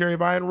brought to the Sherry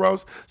Vine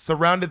roast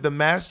surrounded the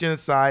mass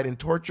genocide and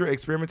torture,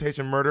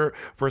 experimentation, murder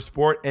for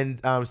sport, and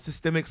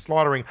systemic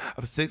slaughtering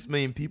of 6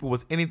 million people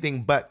was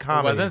anything but It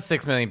comedy. wasn't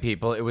 6 million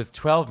people. It was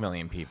 12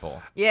 million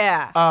people.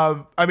 Yeah.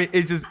 I mean,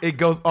 it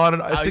goes on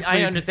and on. 6 I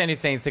million understand he's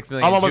saying 6 I'm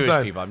million almost Jewish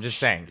done. people. I'm just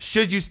saying.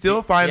 Should you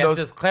still find Yes, those?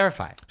 just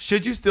clarify.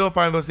 Should you still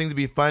find those things to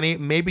be funny?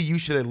 Maybe you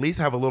should at least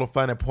have a little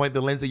fun and point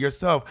the lens at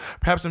yourself.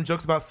 Perhaps some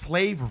jokes about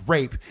slave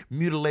rape,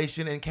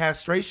 mutilation, and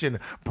castration,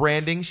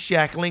 branding,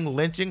 shackling,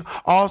 lynching,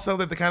 all sounds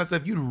like the kind of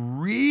stuff you'd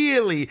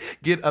really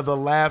get the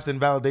laughs and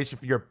validation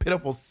for your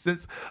pitiful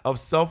sense of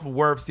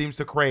self-worth seems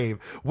to crave.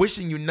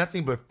 Wishing you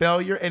nothing but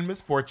failure and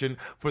misfortune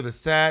for the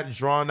sad,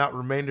 drawn-out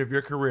remainder of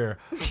your career.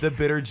 The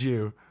Bitter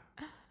Jew.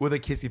 With a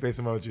kissy face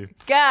emoji.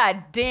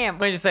 God damn.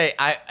 Let me just say,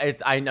 I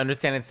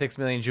understand it's 6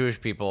 million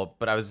Jewish people,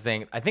 but I was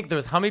saying, I think there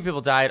was how many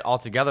people died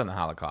altogether in the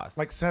Holocaust?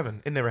 Like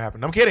 7. It never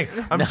happened. I'm kidding.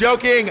 I'm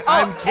joking.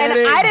 I'm And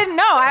kidding. I didn't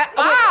know.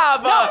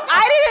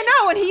 I didn't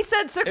know when he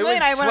said 6 It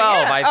million. was I went, 12,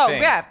 yeah. I Oh,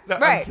 think. yeah. No,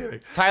 I'm right. kidding.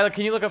 Tyler,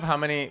 can you look up how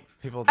many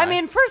people died? I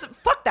mean, first,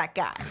 fuck that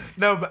guy.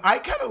 No, but I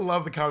kind of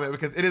love the comment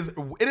because it is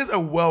a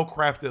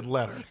well-crafted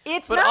letter.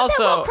 It's But not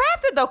also- that well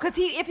crafted though, because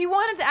if he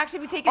wanted to actually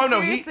be taken Oh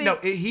no, seriously,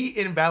 he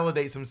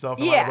invalidates himself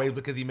in a lot Yeah. of ways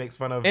because he makes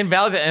fun of.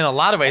 Invalidate in a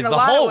lot of ways, In a the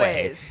lot of whole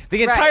way. ways.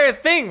 The Right. entire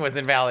thing was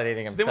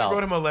invalidating Then we himself.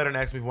 wrote him a letter and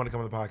asked him if he wanted to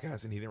come on the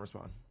podcast, and he didn't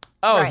respond.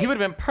 Oh, Right. he would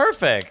have been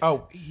perfect.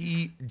 Oh,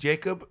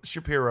 Jacob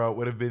Shapiro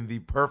would have been the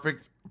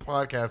perfect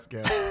podcast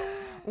guest.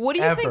 what do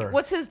you Ever. think?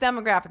 What's his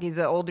demographic? He's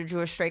an older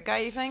Jewish straight guy.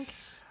 You think?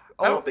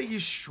 I don't think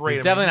he's straight.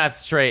 He's I mean, definitely not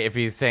straight if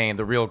he's saying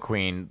the real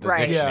queen, the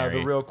Right. Yeah, dictionary.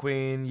 the real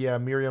queen. Yeah,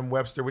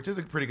 Merriam-Webster, which is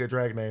a pretty good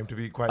drag name to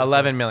be quite.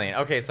 11 million.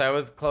 Okay, so I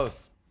was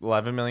close.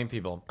 11 million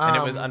people. And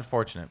it was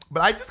unfortunate.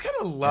 But I just kind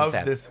of love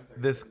sad.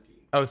 this.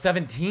 Oh,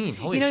 17.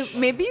 Holy You know, shit.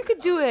 maybe you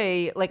could do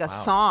a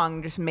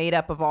song just made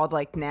up of all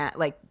like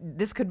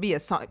this could be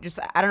a song. Just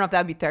I don't know if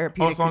that'd be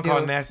therapeutic. A song to do.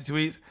 called Nasty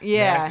Tweets.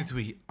 Yeah. Nasty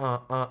Tweet.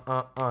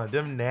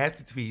 Them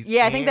nasty tweets.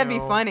 Yeah, I think that'd be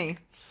Ew. funny.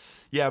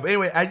 Yeah, but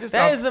anyway, I just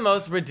That thought- is the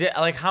most ridiculous.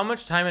 Like, how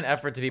much time and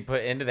effort did he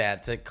put into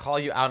that to call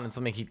you out on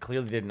something he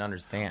clearly didn't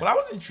understand? But I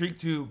was intrigued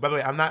too. By the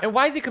way, I'm not. And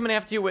why is he coming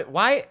after you with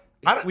why?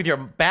 I don't- With your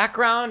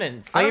background and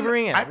I don't-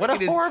 slavery I and what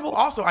think a it is- horrible.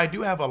 Also, I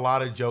do have a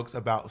lot of jokes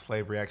about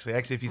slavery. Actually,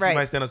 if you see Right.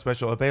 my stand-up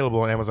special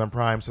available on Amazon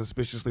Prime,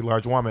 Suspiciously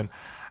Large Woman,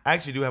 I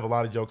actually do have a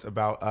lot of jokes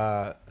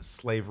about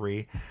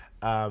slavery.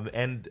 Have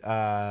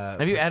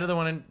you added the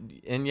one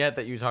in yet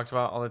that you talked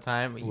about all the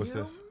time? What's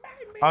this?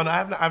 Oh no, I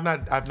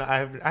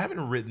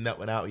haven't written that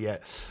one out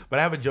yet. But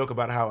I have a joke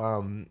about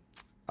how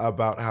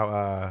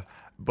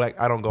black.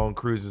 I don't go on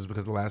cruises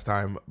because the last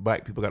time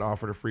black people got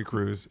offered a free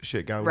cruise,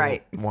 shit got a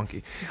Right. little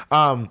wonky.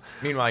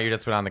 Meanwhile, you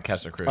just went on the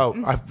Kesha cruise. Oh,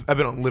 I've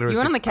been on literally. You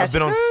went on six, the I've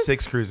been Kesha on cruise?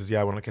 6 cruises.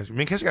 Yeah, I went on the Kesha.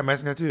 Me and Kesha got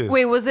matching tattoos.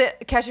 Wait, was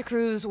it Kesha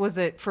Cruz? Was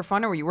it for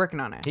fun or were you working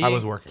on it? He- I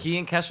was working. He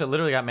and Kesha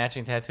literally got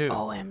matching tattoos.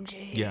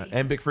 OMG. Yeah,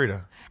 and Big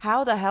Frida.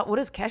 How the hell? What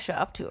is Kesha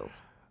up to?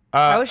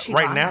 How is she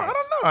right live? now? I don't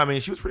know. I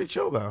mean, she was pretty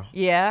chill though.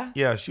 Yeah.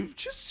 Yeah, she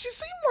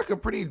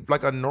seemed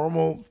like a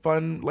normal,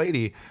 fun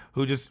lady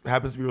who just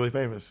happens to be really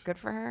famous. Good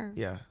for her.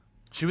 Yeah,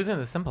 She was in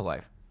The Simple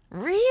Life.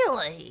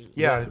 Really?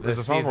 yeah. This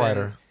As a songwriter,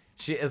 season-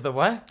 She is the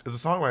what? as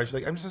a songwriter, she's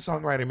like, I'm just a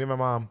songwriter. Me and my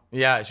mom.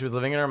 Yeah, she was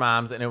living in her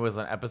mom's, and it was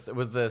an episode. It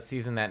was the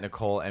season that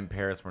Nicole and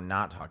Paris were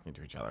not talking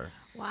to each other.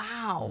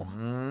 Wow.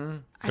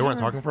 They weren't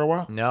talking for a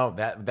while. No,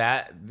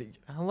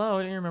 hello,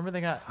 didn't you remember they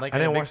got like I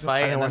in a didn't big watch the- I fight,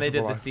 didn't and then watch they the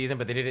did the vlog. season,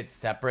 but they did it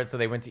separate, so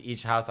they went to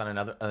each house on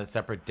a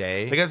separate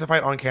day. They got to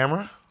fight on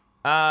camera.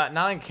 Not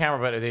on camera,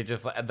 but they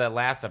just the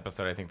last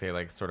episode. I think they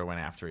like sort of went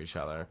after each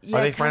other. Yeah,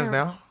 Are they kinda- friends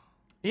now?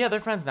 Yeah, they're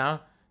friends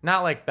now.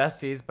 Not like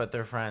besties, but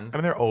they're friends. I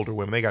mean, they're older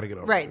women. They got to get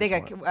over. Right. it They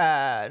at this point.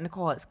 got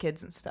Nicole has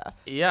kids and stuff.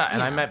 Yeah,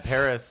 and I met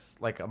Paris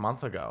like a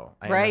month ago.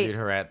 I Right. interviewed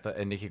her at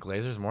the Nikki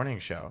Glazer's morning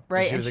show.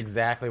 Right, And she and was she-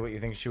 exactly what you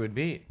think she would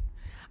be.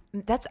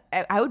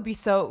 I would be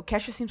so.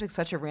 Kesha seems like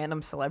such a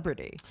random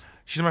celebrity.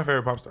 She's my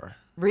favorite pop star.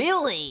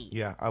 Really?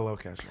 Yeah, I love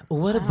Kesha.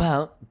 What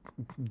about,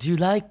 do you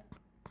like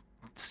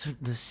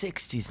the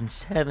 60s and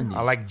 70s?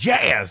 I like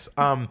jazz.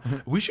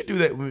 We should do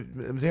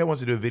that. They wants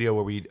to do a video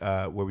where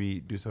we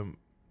do some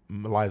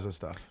Liza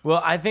stuff.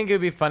 Well, I think it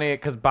would be funny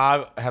because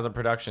Bob has a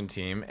production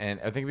team, and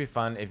I think it'd be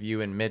fun if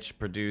you and Mitch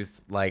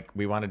produce like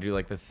we want to do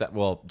like the set.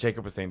 Well,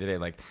 Jacob was saying today,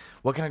 like,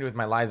 what can I do with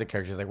my Liza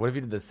characters? Like, what if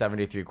you did the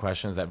 73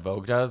 questions that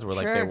Vogue does, where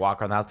like they Sure.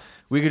 walk around the house?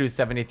 We could do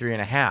 73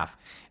 and a half,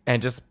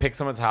 and just pick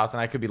someone's house,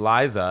 and I could be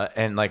Liza,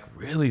 and like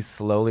really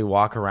slowly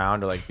walk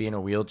around, or like be in a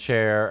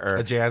wheelchair, or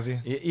A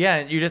jazzy. Yeah,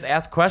 and you just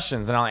ask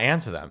questions, and I'll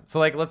answer them. So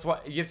like, you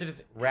have to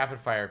just rapid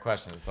fire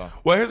questions. So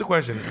Well, here's a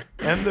question.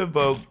 And the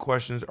Vogue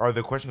questions, are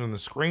the questions on the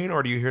screen,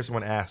 or do you hear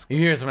someone ask? you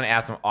hear someone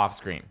ask them off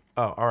screen.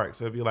 Oh, all right.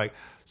 So it'd be like,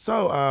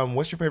 so,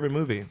 what's your favorite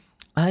movie?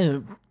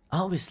 I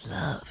always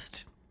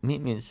loved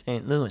Meet Me in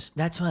St. Louis.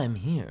 That's why I'm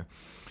here.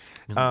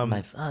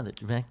 My father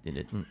directed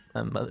it, and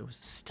my mother was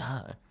a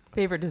star.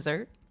 Favorite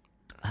dessert?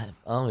 I've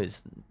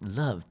always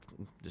loved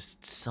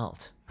just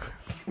salt.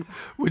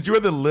 Would you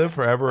rather live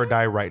forever or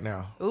die right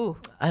now? Ooh.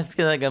 I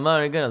feel like I'm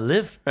already gonna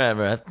live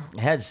forever. I've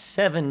had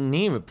 7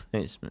 knee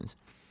replacements.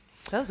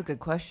 That was a good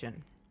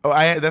question. Oh,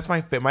 that's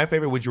my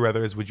favorite. Would you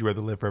rather is would you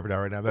rather live forever or die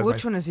right now? That's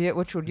Which my one is it?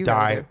 Which would you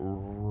die rather?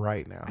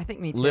 right now. I think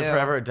me too. Live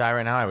forever or die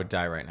right now? I would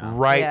die right now.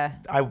 Right. Yeah.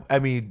 I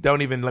mean,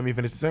 don't even let me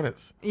finish the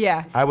sentence.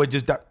 Yeah. I would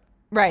just die.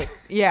 Right.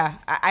 Yeah.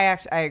 I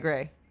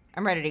agree.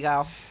 I'm ready to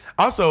go.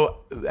 Also,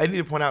 I need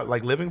to point out,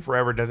 like, living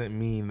forever doesn't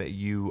mean that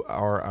you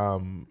are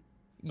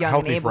Young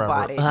healthy and forever.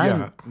 able-bodied.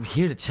 I'm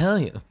here to tell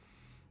you,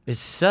 it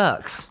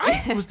sucks.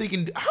 I was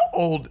thinking, how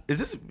old is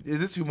this? Is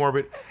this too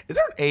morbid? Is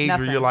there an age where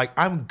Nothing. you're like,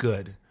 I'm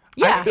good?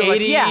 Yeah. I feel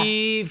like,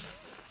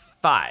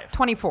 85.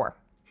 24.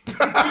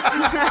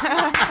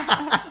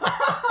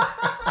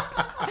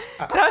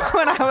 That's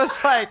when I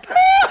was like,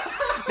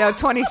 no,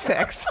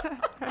 26.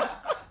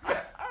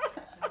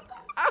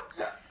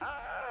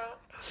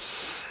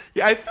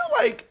 yeah, I feel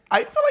like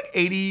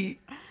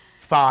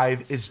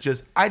 85 is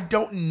just. I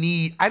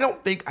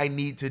don't think I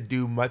need to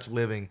do much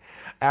living.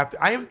 After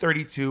I am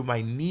 32,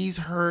 my knees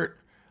hurt.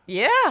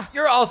 Yeah.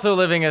 You're also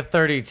living at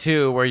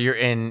 32 where you're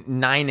in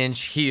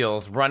 9-inch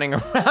heels running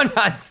around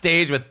on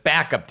stage with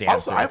backup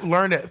dancers. Also, I've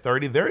learned at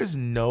 30 there is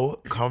no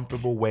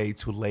comfortable way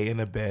to lay in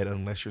a bed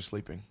unless you're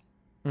sleeping.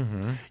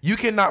 Mm-hmm. You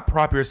cannot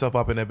prop yourself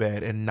up in a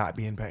bed and not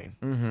be in pain.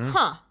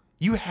 Huh.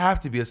 You have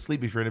to be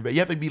asleep if you're in a bed. You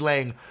have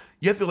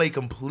to lay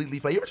completely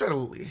flat. You ever try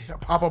to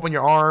pop up on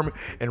your arm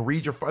and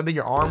read and then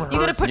your arm hurts? You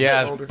gotta put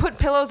Yes. put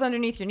pillows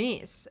underneath your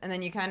knees, and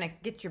then you kind of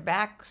get your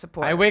back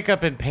support. I wake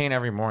up in pain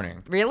every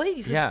morning. Really?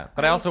 You sleep- Yeah,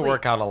 but how I do you also sleep?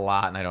 work out a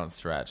lot and I don't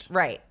stretch.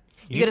 Right.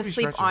 You, need gotta to be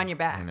sleep stretching. on your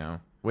back. I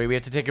know. Wait, we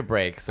have to take a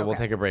break, so we'll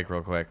Okay. take a break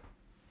real quick.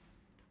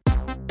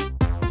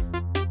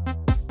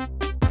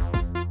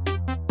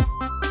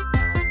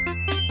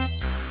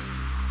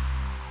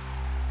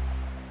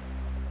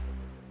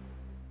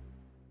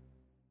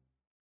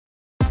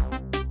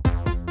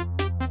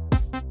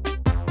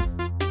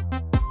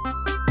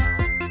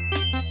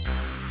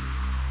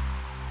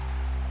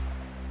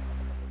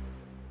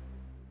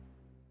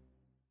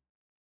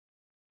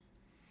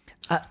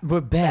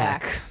 We're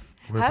back.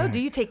 How do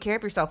you take care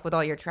of yourself with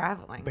all your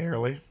traveling?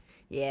 Barely.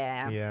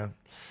 Yeah. Yeah.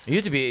 You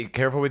have to be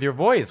careful with your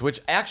voice, which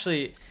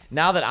actually,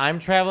 now that I'm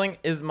traveling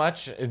as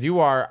much as you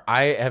are,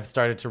 I have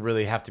started to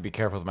really have to be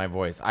careful with my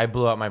voice. I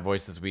blew out my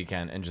voice this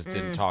weekend and just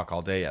didn't talk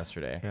all day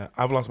yesterday. Yeah,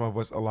 I've lost my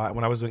voice a lot.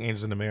 When I was doing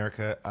Angels in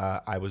America,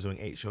 I was doing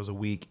 8 shows a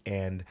week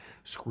and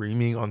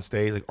screaming on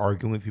stage, like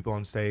arguing with people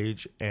on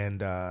stage. And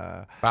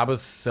Bob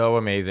was so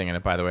amazing in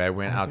it, by the way. I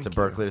went out to thank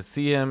Berkeley to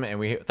see him,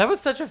 and that was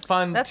such a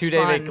fun That's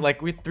 2-day fun.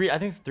 like I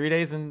think it's 3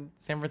 days in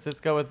San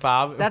Francisco with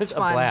Bob. It That's was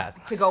fun a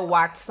blast. to go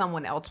watch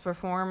someone else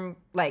perform,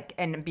 like,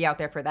 and be out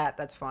there for that.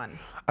 That's fun.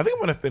 I think I'm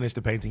going to finish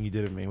the painting you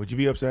did of me. Would you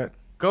be upset?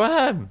 Go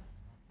ahead.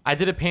 I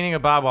did a painting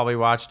of Bob while we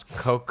watched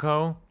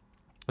Coco.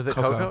 Was it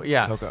Coco. Coco?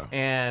 Yeah. Coco.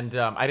 And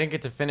I didn't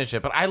get to finish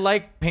it, but I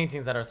like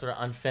paintings that are sort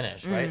of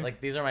unfinished, right? Mm.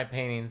 Like these are my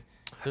paintings.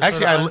 They're Actually,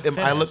 sort I of look a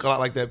unfinished. lot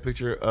like that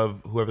picture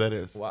of whoever that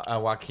is.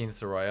 Joaquin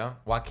Sorolla.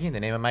 Joaquin, the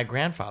name of my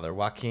grandfather,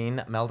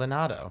 Joaquin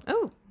Maldonado.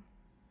 Oh,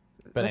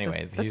 But that's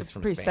anyways, that's he's a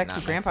from pretty Spain. sexy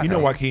not grandpa. You Mexico.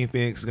 know Joaquin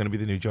Phoenix is going to be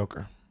the new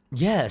Joker.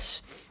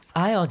 Yes,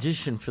 I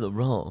auditioned for the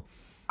role.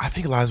 I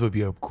think Liza would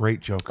be a great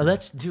Joker.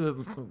 Let's do a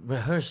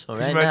rehearsal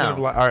Can right you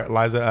imagine now. if all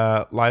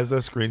right,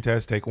 Liza, screen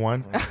test, take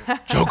 1.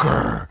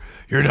 Joker,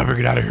 you're never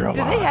get out of here alive.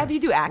 Do they have you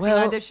do acting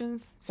Well-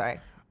 auditions?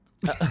 Sorry.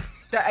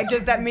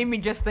 That made me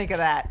just think of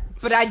that.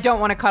 But I don't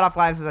want to cut off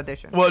Liza's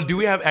audition. Well, do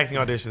we have acting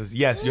auditions?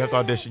 Yes, you have to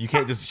audition. You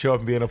can't just show up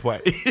and be in a play.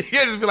 You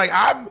can't just be like,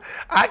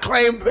 I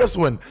claim this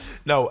one.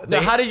 No,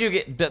 Now, how did you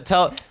get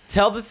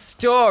tell the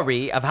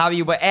story of how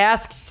you were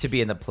asked to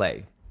be in the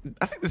play?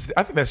 I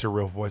think that's your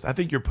real voice. I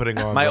think you're putting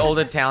on My the- old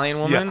Italian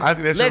woman. I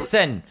think that's your-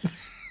 Listen,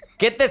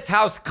 get this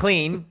house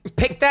clean,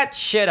 pick that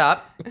shit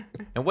up,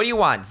 and what do you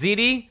want?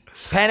 Ziti?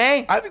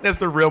 Penne? I think that's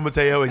the real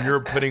Mateo, and you're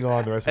putting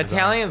on the rest of the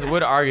Italians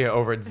would argue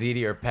over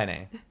ziti or penne.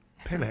 time.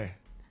 Penne.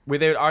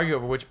 They would argue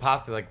over which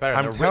pasta they like better.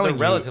 I'm they're telling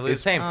you, relatively the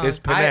it's- same. it's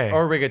penne.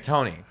 Or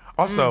rigatoni.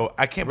 Also,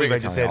 I can't believe I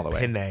just Rigatoni said all the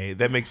way. penne.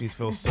 That makes me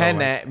feel so.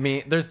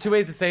 Penne. There's 2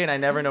 ways to say it, and I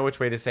never know which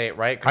way to say it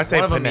right. 'cause I say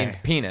one of them penne. means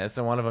penis,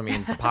 and one of them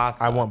means the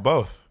pasta. I want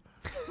both.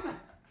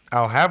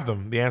 I'll have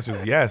them. The answer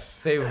is yes.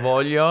 Say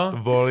voglio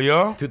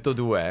Voglio tutto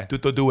due.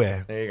 tutto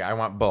due. There you go. I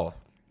want both.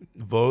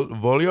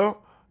 Voglio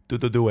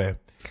tutto due.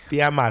 Ti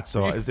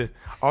ammazzo. Is it?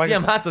 All I can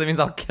say- Tiamazzo, that means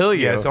I'll kill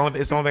you. Yeah, it's the only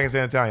thing I can say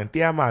in Italian. Ti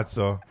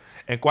ammazzo.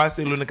 And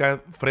quasi l'unica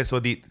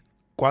freso di.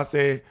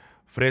 Quasi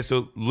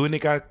freso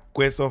l'unica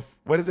queso.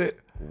 What is it?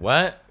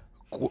 What?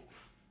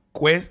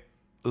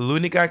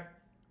 L'unica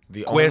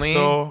The Queso.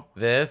 only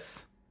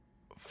this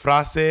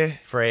frase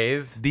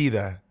phrase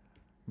dita.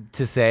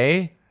 to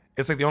say.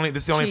 It's like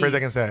this is the only phrase I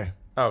can say.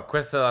 Oh,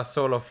 questa è la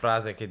solo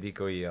frase che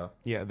dico io.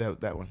 Yeah,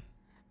 that one.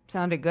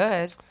 Sounded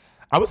good.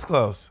 I was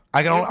close.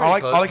 I can only, all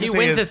I He can say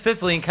went to is,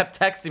 Sicily and kept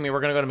texting me, we're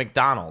going to go to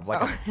McDonald's.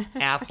 Like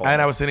an asshole.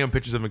 and I was sending him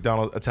pictures of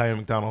McDonald's, Italian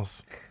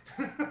McDonald's.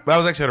 But I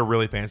was actually at a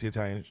really fancy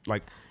Italian,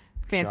 like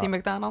Fancy shop.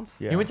 McDonald's.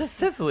 Yeah. You went to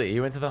Sicily.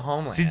 You went to the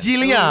homeland.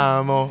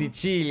 Siciliano.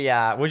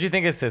 Sicilia. What'd you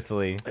think of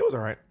Sicily? It was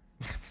all right.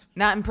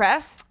 Not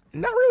impressed?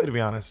 Not really, to be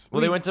honest.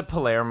 Well, they went to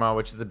Palermo,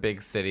 which is a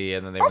big city,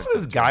 and then they Also, went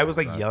this to guy was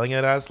like Joseph. yelling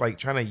at us, like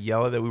trying to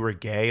yell that we were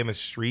gay in the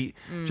street.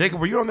 Jacob,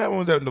 were you on that one?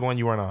 Was that the one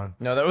you weren't on?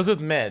 No, that was with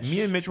Mitch. Me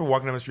and Mitch were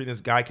walking down the street, and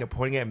this guy kept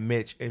pointing at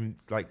Mitch and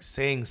like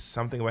saying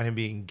something about him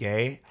being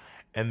gay.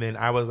 And then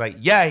I was like,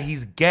 "Yeah,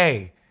 he's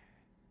gay.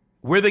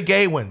 We're the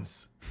gay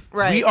ones.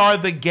 Right. We are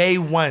the gay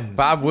ones."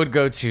 Bob would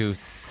go to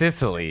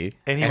Sicily,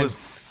 and he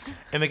was,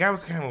 and the guy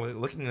was kind of like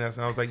looking at us,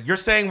 and I was like, "You're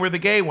saying we're the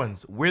gay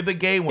ones. We're the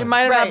gay He ones."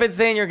 might have Right. not been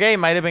saying you're gay.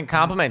 Might have been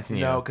complimenting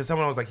you. No, because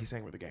someone was like, "He's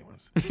saying we're the gay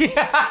ones."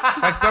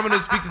 Like someone who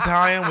speaks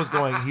Italian was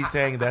going, "He's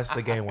saying that's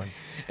the gay one."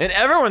 And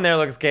everyone there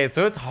looks gay,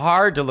 so it's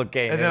hard to look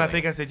gay. in And then I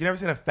Italy. think I said, "You never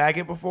seen a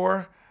faggot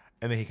before?"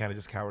 And then he kind of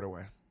just cowered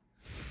away.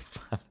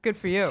 Good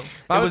for you.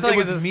 Bob It was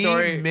telling us me, a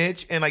story.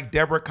 Mitch, and like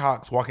Deborah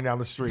Cox walking down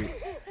the street.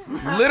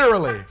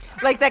 Literally.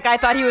 Like that guy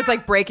thought he was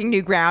like breaking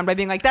new ground by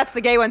being like, "That's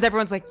the gay ones."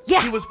 Everyone's like, He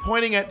 "Yeah." was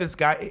pointing at this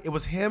guy. It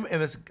was him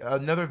and this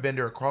another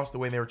vendor across the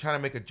way, and they were trying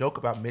to make a joke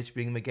about Mitch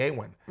being the gay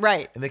one.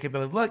 Right. And they kept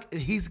being like, "Look,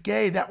 he's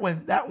gay. That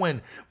one, that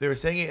one." They were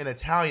saying it in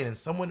Italian, and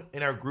someone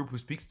in our group who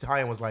speaks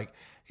Italian was like,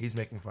 "He's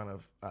making fun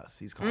of us.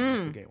 He's calling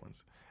us the gay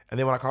ones." And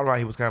then when I called him out,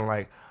 he was kind of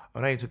like,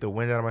 "Oh, now you took the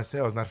wind out of my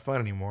sails. It's not fun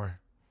anymore."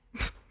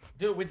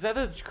 Dude, was that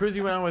the cruise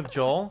you went on with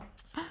Joel?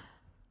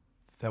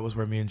 That was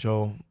where me and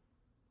Joel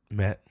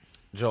met.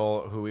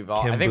 Joel, who we've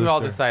all, Kim I think we've all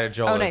Booster. decided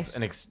Joel Oh, is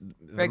nice.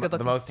 Very good the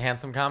looking. most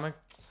handsome comic.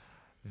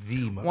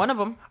 The most. One of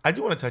 'em. I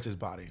do want to touch his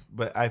body,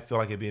 but I feel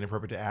like it'd be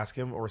inappropriate to ask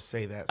him or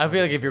say that. I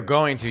feel like if you're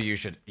going to, you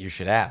should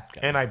ask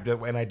him. And I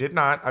did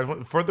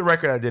not. For the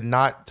record, I did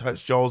not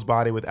touch Joel's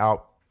body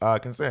without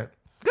consent,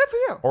 Good for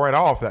you. or at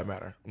all, for that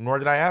matter. Nor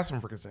did I ask him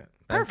for consent.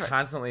 I'm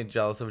constantly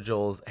jealous of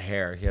Joel's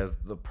hair. He has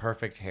the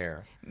perfect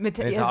hair. Mate-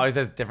 And he he has- always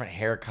has different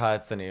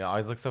haircuts, and he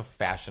always looks so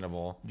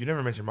fashionable. You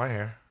never mentioned my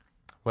hair.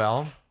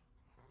 Well,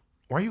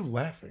 Why are you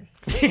laughing?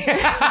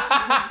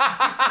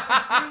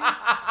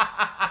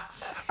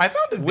 I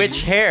found a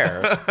which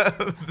hair?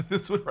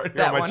 this one right here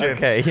That on my one. chin.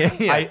 Okay,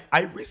 yeah.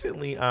 I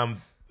recently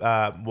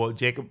well,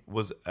 Jacob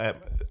was at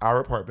our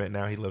apartment.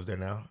 Now he lives there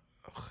now.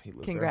 Ugh, he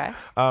lives Congrats.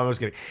 there. I was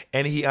kidding.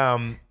 And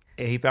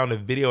he found a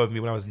video of me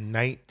when I was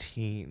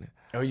 19.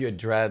 Oh, you had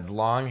dreads,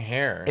 long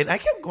hair. And I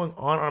kept going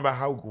on about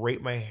how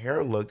great my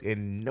hair looked,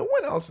 and no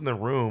one else in the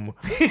room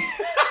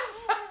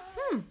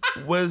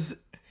was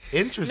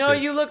interested. No,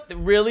 you looked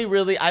really,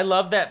 really. I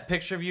love that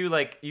picture of you.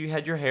 Like you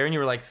had your hair and you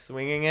were like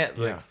swinging it,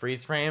 Yeah. like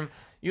freeze frame.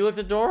 You looked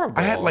adorable.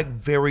 I had like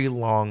very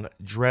long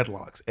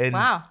dreadlocks, and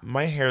Wow.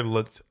 my hair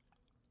looked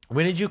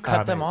When did you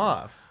cut them man.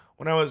 off?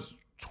 when I was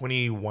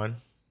 21.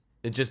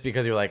 It just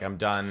because you're like, I'm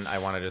done. I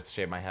want to just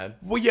shave my head.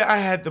 Well, yeah, I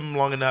had them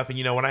long enough, and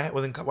when I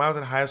was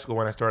in high school,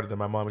 when I started them,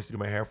 my mom used to do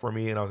my hair for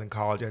me, and I was in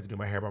college, I had to do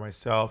my hair by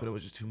myself, and it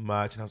was just too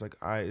much, and I was like,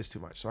 it's too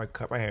much, so I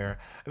cut my hair,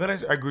 and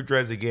then I grew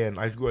dreads again.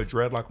 I grew a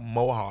dreadlock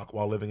mohawk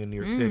while living in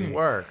New York City.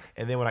 Work.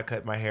 And then when I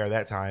cut my hair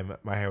that time,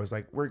 my hair was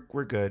like,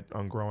 we're good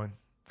on growing.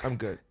 I'm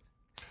good.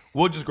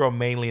 We'll just grow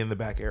mainly in the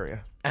back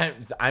area.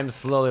 I'm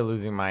slowly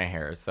losing my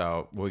hair,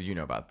 so well, you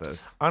know about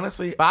this.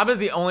 Honestly, Bob is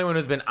the only one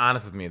who's been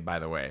honest with me, by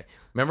the way.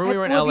 Remember we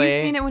were in Well, LA. have you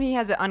seen it when he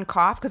has it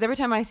uncoffed? Because every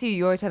time I see you,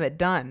 you always have it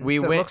done. So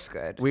it looks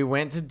good. We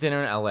went to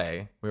dinner in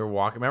LA. We were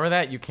walking. Remember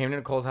that? You came to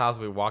Nicole's house.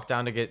 We walked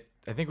down to get.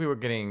 I think we were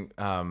getting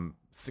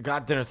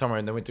got dinner somewhere,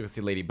 and then went to go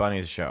see Lady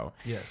Bunny's show.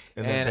 yes.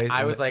 And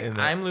I was like,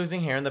 I'm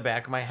losing hair in the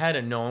back of my head,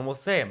 and no one will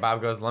say it.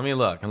 Bob goes, "Let me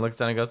look," and looks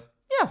down and goes,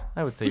 "Yeah,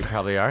 I would say you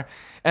probably are."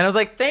 And I was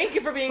like, "Thank you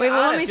for being Wait, well,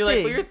 let honest." me You're like,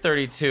 see. "Well, you're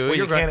 32. Well,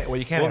 you're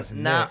you can't ask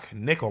now- Nick.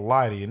 Nick will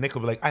lie to you. Nick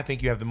will be like, I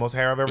think you have the most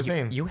hair I've ever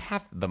seen. You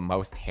have the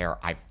most hair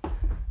I've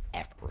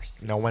ever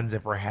seen. No one's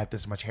ever had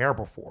this much hair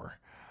before.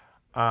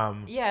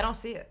 Yeah, I don't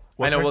see it.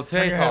 I know. Well, today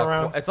turn your head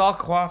around. it's all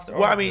coiffed.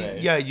 Well, I mean,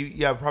 today.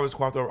 yeah, probably it's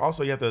coiffed over.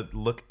 Also, you have to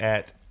look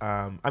at.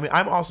 I mean,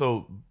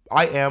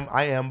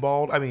 I am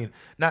bald. I mean,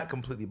 not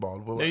completely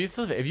bald, but No, you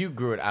still. If you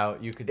grew it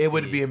out, you could. it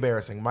would see- be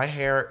embarrassing. My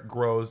hair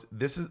grows.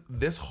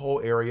 This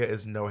whole area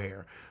is no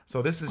hair.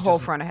 So this is Whole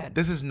just, front of head.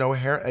 This is no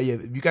hair. Yeah,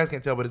 you guys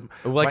can't tell, but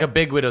it's, like my, a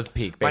big widow's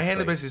peak. Basically. my hand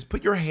is basically just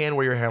put your hand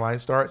where your hairline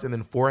starts, and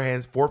then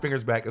four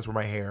fingers back is where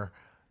my hair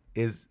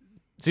is.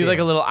 So you're like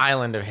a little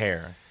island of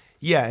hair.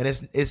 Yeah, and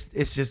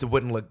it's just it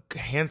wouldn't look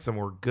handsome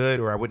or good,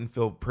 or I wouldn't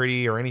feel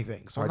pretty or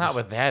anything. So Well, I not just,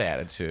 with that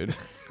attitude.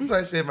 so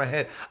I shave my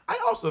head. I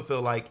also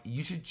feel like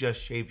you should just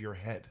shave your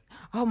head.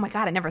 Oh my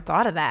God, I never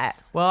thought of that.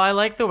 Well, I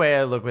like the way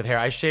I look with hair.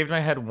 I shaved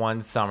my head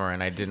one summer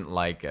and I didn't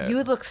like it. You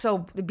would look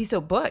it'd be so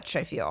butch,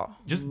 I feel.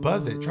 Just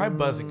buzz it. Try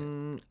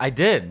buzzing it. I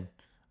did.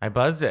 I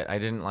buzzed it. I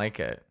didn't like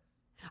it.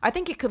 I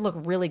think it could look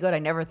really good. I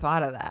never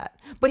thought of that.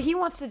 But he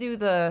wants to do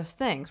the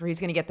things where he's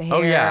going to get the hair.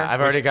 Oh yeah,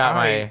 I've already Which got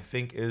I my.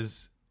 think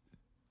is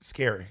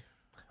scary.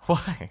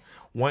 Why?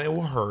 One, it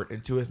will hurt,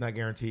 and two, it's not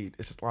guaranteed.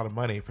 It's just a lot of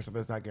money for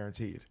something that's not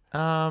guaranteed.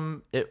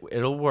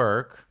 It'll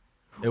work.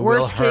 It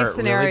Worst will hurt case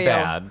scenario. Really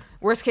bad.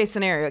 Worst case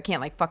scenario, it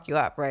can't like fuck you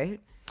up, right?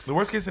 The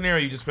worst case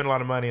scenario, you just spend a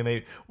lot of money,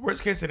 and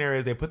worst case scenario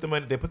is they put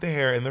the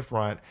hair in the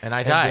front, And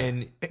I die.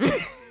 then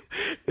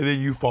and then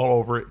you fall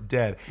over it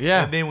dead.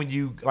 Yeah. And then when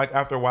you like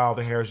after a while,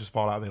 the hairs just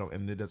fall out.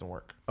 And it doesn't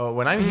work. Oh,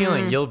 when I'm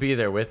healing, you'll be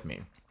there with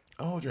me.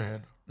 I'll hold your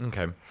hand.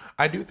 Okay.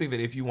 I do think that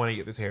if you want to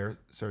get this hair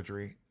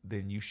surgery,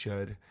 then you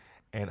should.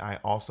 And I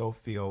also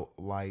feel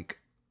like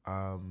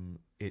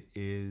it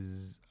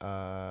is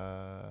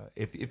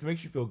if it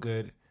makes you feel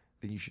good,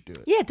 then you should do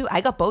it. Yeah, dude,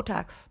 I got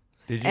Botox.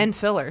 Did you? And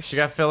fillers. She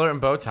got filler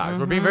and Botox.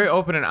 We're being very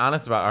open and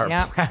honest about our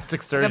Yep. plastic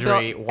I got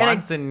surgery and I-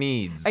 wants and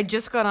needs. I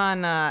just got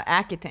on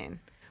Accutane,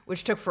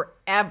 which took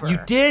forever. You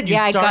did? You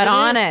Yeah, I got started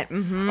on it? it.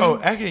 Mm-hmm. Oh,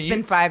 Accutane, It's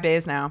been 5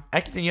 days now.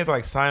 Accutane, you have to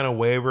like sign a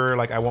waiver.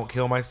 Like I won't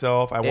kill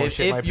myself. I won't if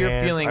shit my you're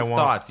pants. feeling I won't.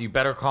 thoughts, you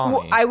better call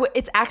Well, me.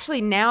 it's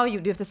actually now you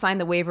have to sign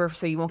the waiver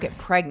so you won't get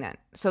pregnant.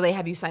 So they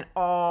have you sign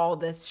all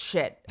this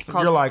shit.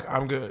 You're like,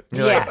 I'm good.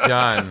 You're yeah. like,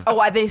 done.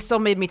 Oh, they still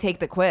made me take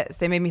the quiz.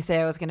 They made me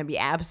say I was going to be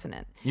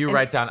abstinent. You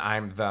write down,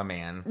 I'm the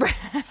man.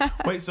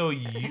 Wait, so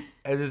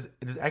does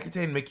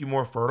Accutane make you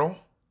more fertile?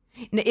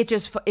 It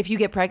just, if you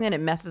get pregnant, it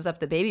messes up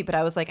the baby. But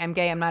I was like, I'm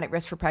gay. I'm not at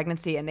risk for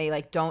pregnancy. And they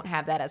like don't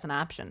have that as an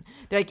option.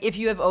 They're like, if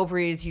you have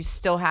ovaries, you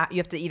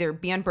have to either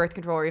be on birth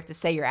control or you have to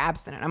say you're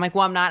abstinent. I'm like,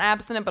 well, I'm not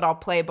abstinent, but I'll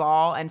play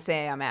ball and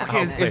say I'm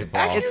abstinent. is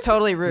ball. It's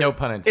totally rude. No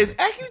pun intended. Is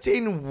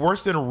Accutane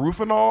worse than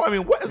Rufinol? I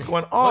mean, what is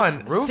going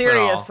on? Rufinol?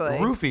 Seriously.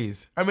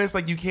 Roofies. I mean, it's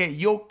like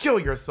you'll kill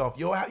yourself.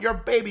 Your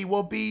baby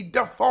will be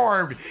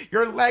deformed.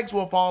 Your legs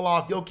will fall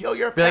off. You'll kill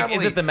your Be family.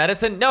 like, is it the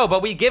medicine? No,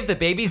 but we give the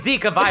baby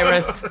Zika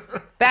virus.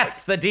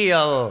 That's the deal.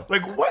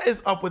 Like, what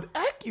is up with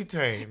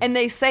Accutane? And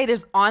they say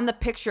there's on the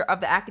picture of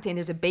the Accutane,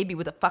 there's a baby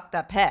with a fucked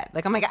up head.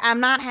 Like, I'm like, I'm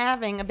not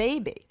having a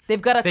baby.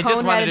 They've got a They just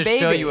wanted cone-headed to baby.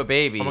 show you a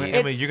baby. Oh my God, It's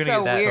Emily, you're gonna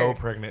so get so weird.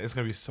 pregnant. It's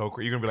gonna be so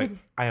crazy. You're gonna be like,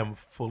 I am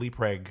fully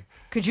preg.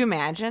 Could you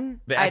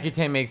imagine? The I'd-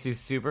 Accutane makes you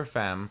super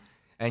femme,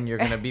 and you're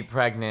gonna be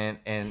pregnant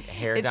and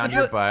hair It's down suppo-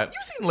 your butt.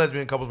 You've seen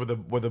lesbian couples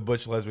where the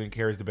butch lesbian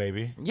carries the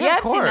baby. Yeah,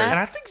 I've seen that. And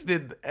I think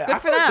I for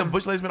feel like the them.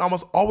 butch lesbian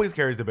almost always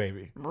carries the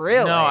baby.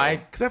 Really? No, I.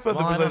 Because I feel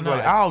like Well, the I butch don't lesbian be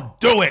like, know. I'll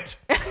do it.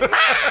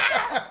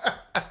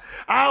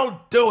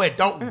 I'll do it.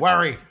 Don't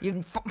worry.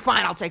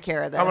 Fine, I'll take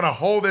care of this. I'm gonna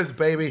hold this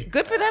baby.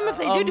 Good for them if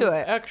they do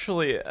it.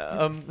 Actually,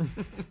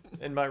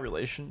 in my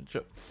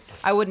relationship.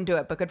 I wouldn't do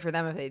it, but good for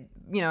them if they,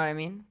 you know what I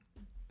mean?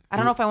 I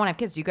don't know if I want to have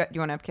kids. You want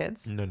to have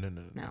kids? No.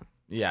 No.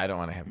 Yeah, I don't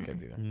want to have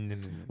kids either. No.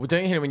 Well,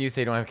 don't you hate it when you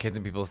say you don't have kids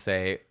and people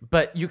say,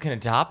 but you can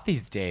adopt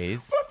these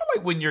days? But I feel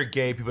like when you're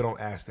gay, people don't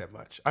ask that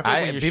much. I feel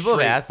like when you're people have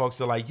straight, asked. folks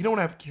are like, you don't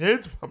have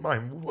kids? I'm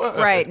like, what?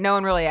 Right. No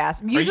one really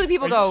asks. Usually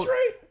people Are you go,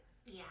 straight?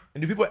 Yeah.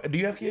 And do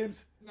you have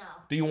kids? No.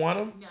 Do you want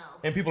them? No.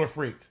 And people are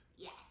freaked.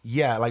 Yes.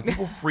 Yeah, like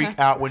people freak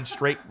out when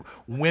straight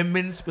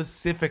women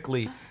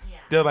specifically,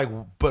 they're like,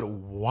 but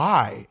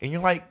why? And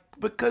you're like,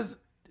 because,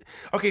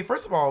 okay,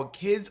 first of all,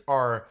 kids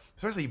are,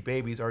 especially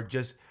babies, are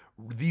just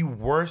the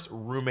worst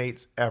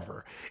roommates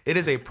ever. It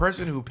is a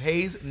person who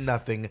pays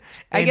nothing.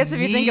 I and guess if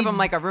you think of them needs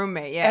like a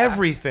roommate, yeah.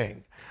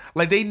 everything.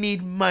 Like they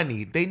need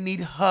money, they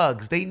need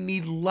hugs, they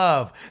need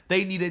love,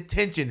 they need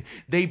attention.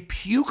 They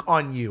puke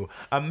on you.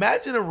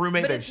 Imagine a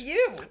roommate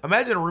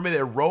Imagine a roommate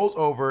that rolls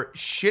over,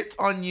 shits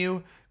on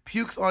you,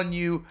 pukes on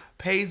you,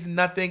 pays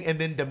nothing, and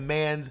then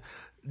demands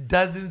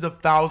dozens of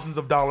thousands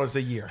of dollars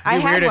a year. I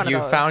It'd be had weird one if of you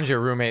those. found your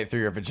roommate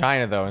through your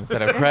vagina, though,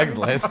 instead of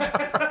Craigslist.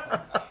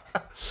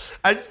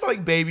 I just feel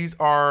like babies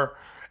are,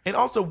 and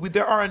also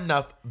there are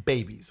enough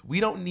babies. We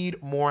don't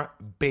need more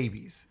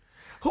babies.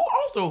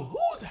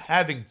 Who's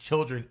having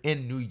children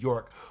in New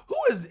York? Who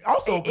is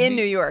also In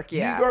New York,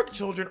 yeah. New York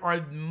children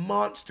are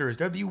monsters.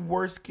 They're the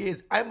worst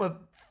kids. I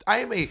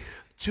am a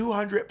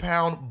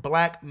 200-pound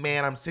black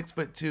man. I'm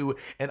 6'2",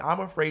 and I'm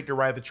afraid to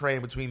ride the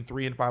train between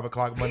 3 and 5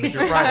 o'clock Monday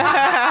through Friday.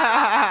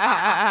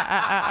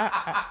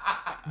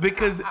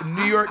 Because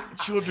New York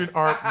children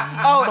are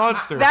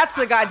monsters. That's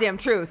the goddamn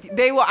truth.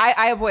 They will.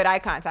 I avoid eye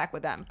contact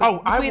with them.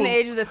 Oh, I between the will-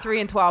 ages of 3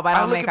 and 12, I I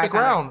don't look make at eye the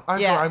ground.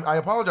 contact. I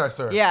apologize,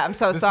 sir. Yeah, I'm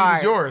so the sorry. seat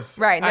is yours.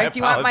 Right. I Like, do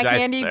you want my apologize,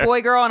 candy, sir.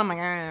 boy, girl? And I'm like,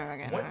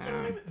 okay. One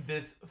time,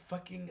 this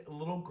fucking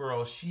little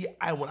girl,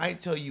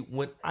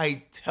 when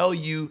I tell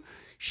you,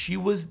 she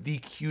was the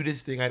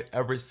cutest thing I'd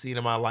ever seen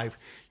in my life.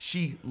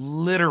 She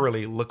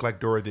literally looked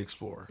like Dora the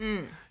Explorer.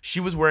 She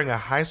was wearing a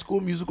High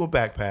School Musical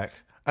backpack.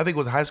 I think it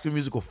was High School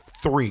Musical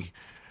 3.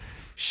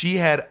 She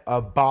had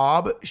a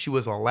bob. She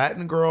was a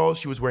Latin girl.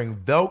 She was wearing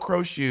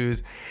Velcro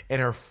shoes.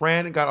 And her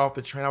friend got off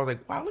the train. I was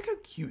like, wow, look how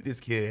cute this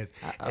kid is.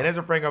 And as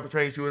her friend got off the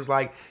train, she was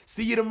like,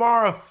 see you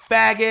tomorrow,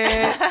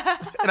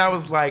 faggot. And I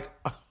was like,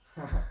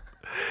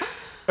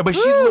 but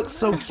she looked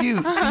so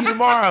cute. See you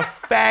tomorrow,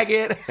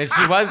 faggot. And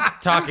she was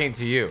talking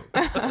to you.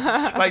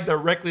 Like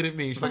directly to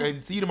me. She's like, I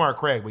see you tomorrow,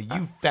 Craig, but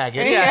you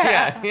faggot.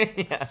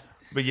 Yeah.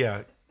 But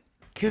yeah,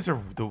 kids are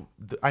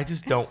I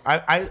just don't.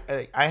 I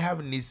have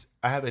a niece.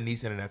 I have a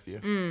niece and a nephew,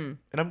 and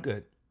I'm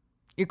good.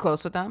 You're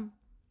close with them?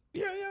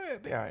 Yeah.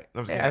 All right.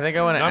 I'm just I kidding. think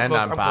I want to No, I'm end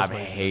close- on I'm close Bob to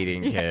my niece.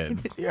 hating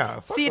kids. Yeah.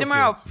 fuck See you those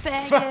tomorrow, kids.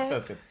 faggot.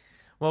 That's good.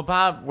 Well,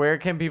 Bob, where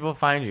can people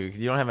find you?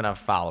 Because you don't have enough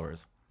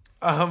followers.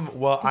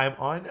 Well, I'm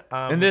on.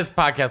 And this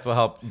podcast will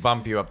help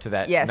bump you up to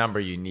that Yes. number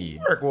you need.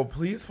 Work. Well,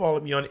 please follow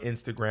me on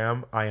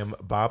Instagram. I am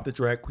Bob the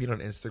Drag Queen on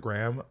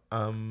Instagram.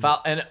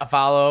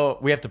 Follow.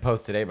 We have to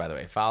post today, by the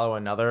way. Follow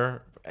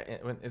another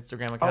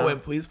Instagram account. Oh,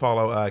 and please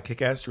follow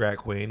Kick-Ass Drag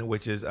Queen,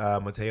 which is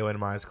Mateo and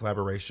Maya's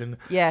collaboration.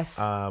 Yes.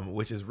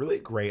 Which is really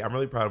great. I'm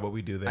really proud of what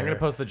we do there. I'm gonna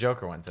post the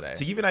Joker one today.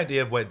 To give you an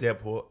idea of what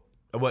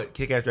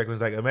Kick-Ass Drag Queen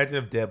is like, imagine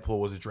if Deadpool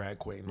was a drag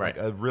queen. Right.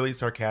 Like a really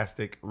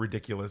sarcastic,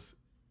 ridiculous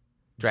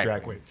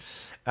Drag queen.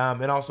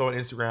 And also on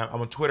Instagram,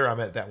 I'm on Twitter, I'm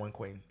at That One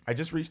Queen. I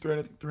just reached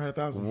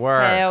 300,000.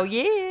 Word. Hell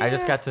yeah. I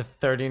just got to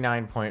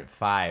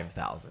 39.5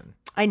 thousand.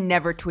 I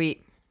never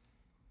tweet.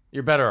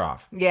 You're better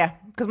off. Yeah,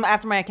 because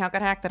after my account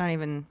got hacked, I don't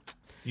even.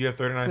 You have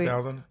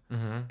 39,000?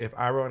 Mm-hmm. If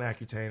I wrote an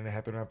Accutane and I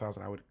had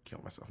 39,000, I would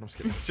kill myself. I'm just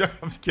kidding.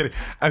 I'm just kidding.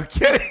 I'm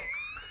kidding.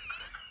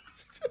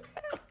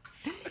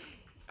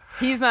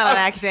 He's not on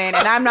Accutane,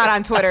 and I'm not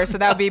on Twitter, so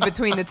that would be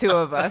between the two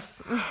of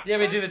us. Yeah,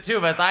 between the two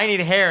of us, I need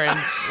hair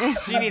and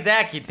she needs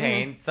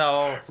Accutane.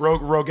 So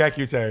Rogue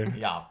Accutane.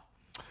 yeah.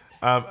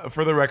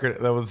 For the record,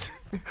 that was.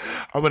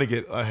 I'm gonna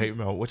get a hate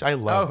mail, which I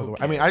love. By the way.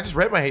 I mean, I just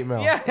read my hate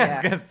mail. Yeah, I was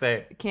gonna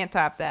say. Can't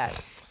top that.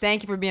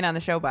 Thank you for being on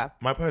the show, Bob.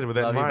 My pleasure. With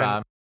that Love in you, mind,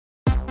 Bob.